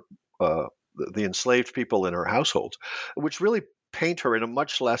with the enslaved people in her household, which really paint her in a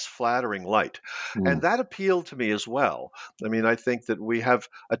much less flattering light. And that appealed to me as well. I mean, I think that we have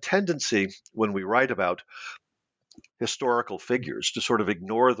a tendency when we write about historical figures to sort of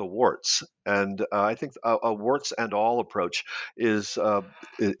ignore the warts, and I think a warts and all approach is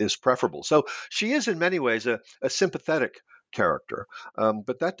preferable. So she is in many ways a sympathetic character,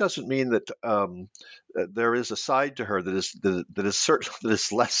 but that doesn't mean that there is a side to her that is certain that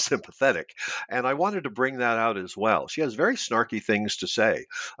is less sympathetic, and I wanted to bring that out as well. She has very snarky things to say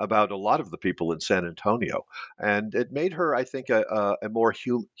about a lot of the people in San Antonio, and it made her, I think, a more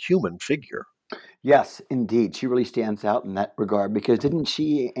human figure. Yes, indeed. She really stands out in that regard because didn't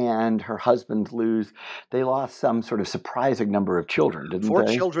she and her husband they lost some sort of surprising number of children, didn't Four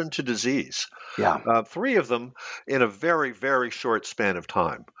they? children to disease. Yeah. 3 of them in a very, very short span of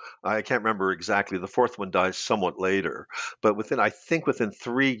time. I can't remember exactly. The 4th one dies somewhat later, but within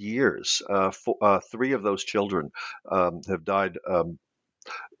 3 years, 3 of those children have died.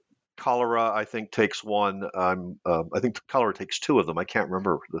 Cholera, I think, takes one. I think cholera takes 2 of them. I can't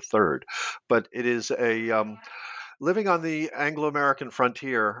remember the third. But it is living on the Anglo-American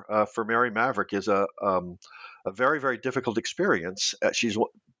frontier for Mary Maverick is a very, very difficult experience. She's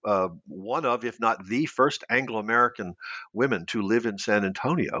one of, if not the first Anglo-American women to live in San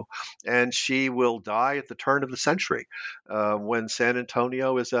Antonio, and she will die at the turn of the century when San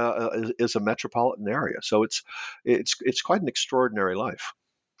Antonio is a metropolitan area. So it's quite an extraordinary life.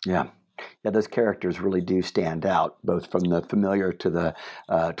 Yeah. Those characters really do stand out, both from the familiar to the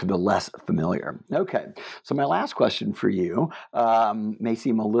less familiar. Okay, so my last question for you may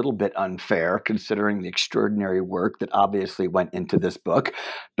seem a little bit unfair, considering the extraordinary work that obviously went into this book,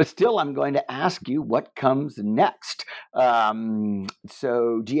 but still, I'm going to ask you what comes next.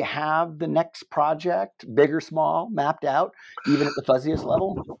 So, do you have the next project, big or small, mapped out, even at the fuzziest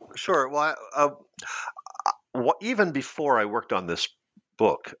level? Sure. Well, even before I worked on this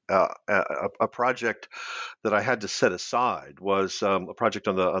book, a project that I had to set aside was a project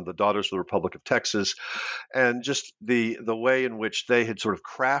on the Daughters of the Republic of Texas, and just the way in which they had sort of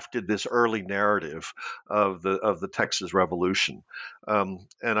crafted this early narrative of the Texas Revolution, and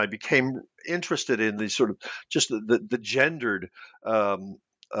I became interested in the sort of just the gendered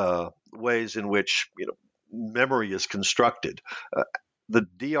ways in which memory is constructed. The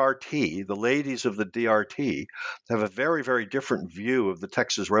DRT, the ladies of the DRT, have a very, very different view of the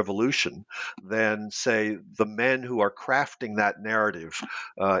Texas Revolution than, say, the men who are crafting that narrative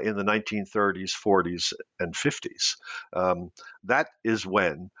in the 1930s, 40s, and 50s. That is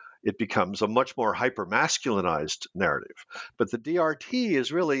when it becomes a much more hyper-masculinized narrative. But the DRT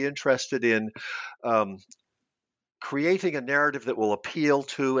is really interested in creating a narrative that will appeal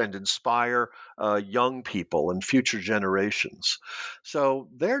to and inspire young people and future generations. So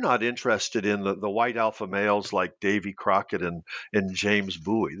they're not interested in the white alpha males like Davy Crockett and James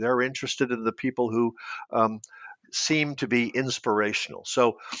Bowie. They're interested in the people who seem to be inspirational.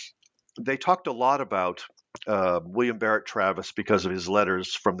 So they talked a lot about William Barrett Travis because of his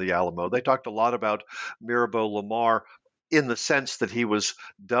letters from the Alamo. They talked a lot about Mirabeau Lamar in the sense that he was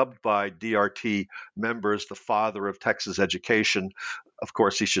dubbed by DRT members the father of Texas education. Of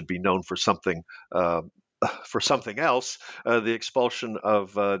course, he should be known for something else, the expulsion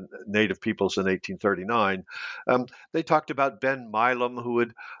of Native peoples in 1839. They talked about Ben Milam, who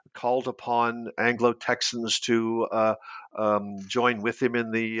had called upon Anglo-Texans to join with him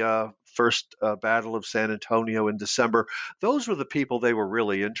in the first Battle of San Antonio in December. Those were the people they were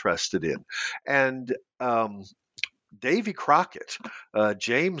really interested in. And Davy Crockett,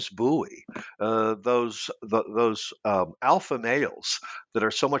 James Bowie, those alpha males that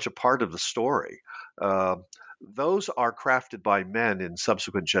are so much a part of the story, those are crafted by men in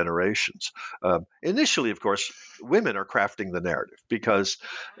subsequent generations. Initially, of course, women are crafting the narrative because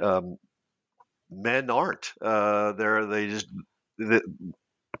men aren't.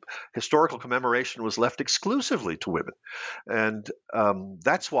 Historical commemoration was left exclusively to women, and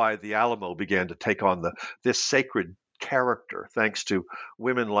that's why the Alamo began to take on this sacred character, thanks to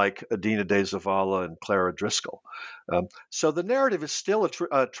women like Adina de Zavala and Clara Driscoll. So the narrative is still a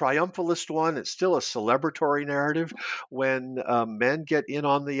triumphalist one. It's still a celebratory narrative. When men get in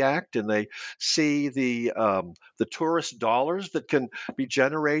on the act and they see the tourist dollars that can be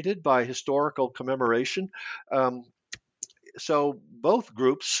generated by historical commemoration. So both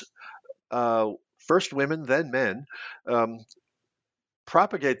groups, first women, then men,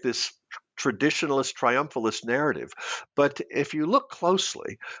 propagate this traditionalist, triumphalist narrative. But if you look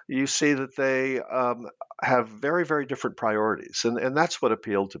closely, you see that they have very, very different priorities. And that's what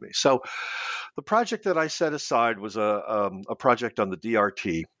appealed to me. So the project that I set aside was a project on the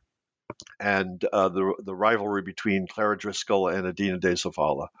DRT. and the rivalry between Clara Driscoll and Adina de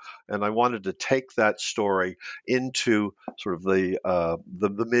Zavala. And I wanted to take that story into sort of the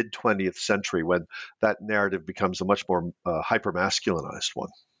mid 20th century, when that narrative becomes a much more hyper-masculinized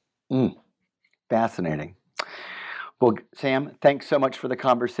one. Fascinating. Well, Sam, thanks so much for the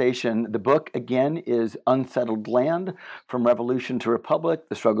conversation. The book, again, is Unsettled Land, From Revolution to Republic,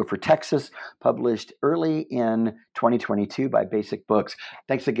 The Struggle for Texas, published early in 2022 by Basic Books.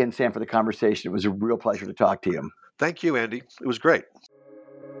 Thanks again, Sam, for the conversation. It was a real pleasure to talk to you. Thank you, Andy. It was great.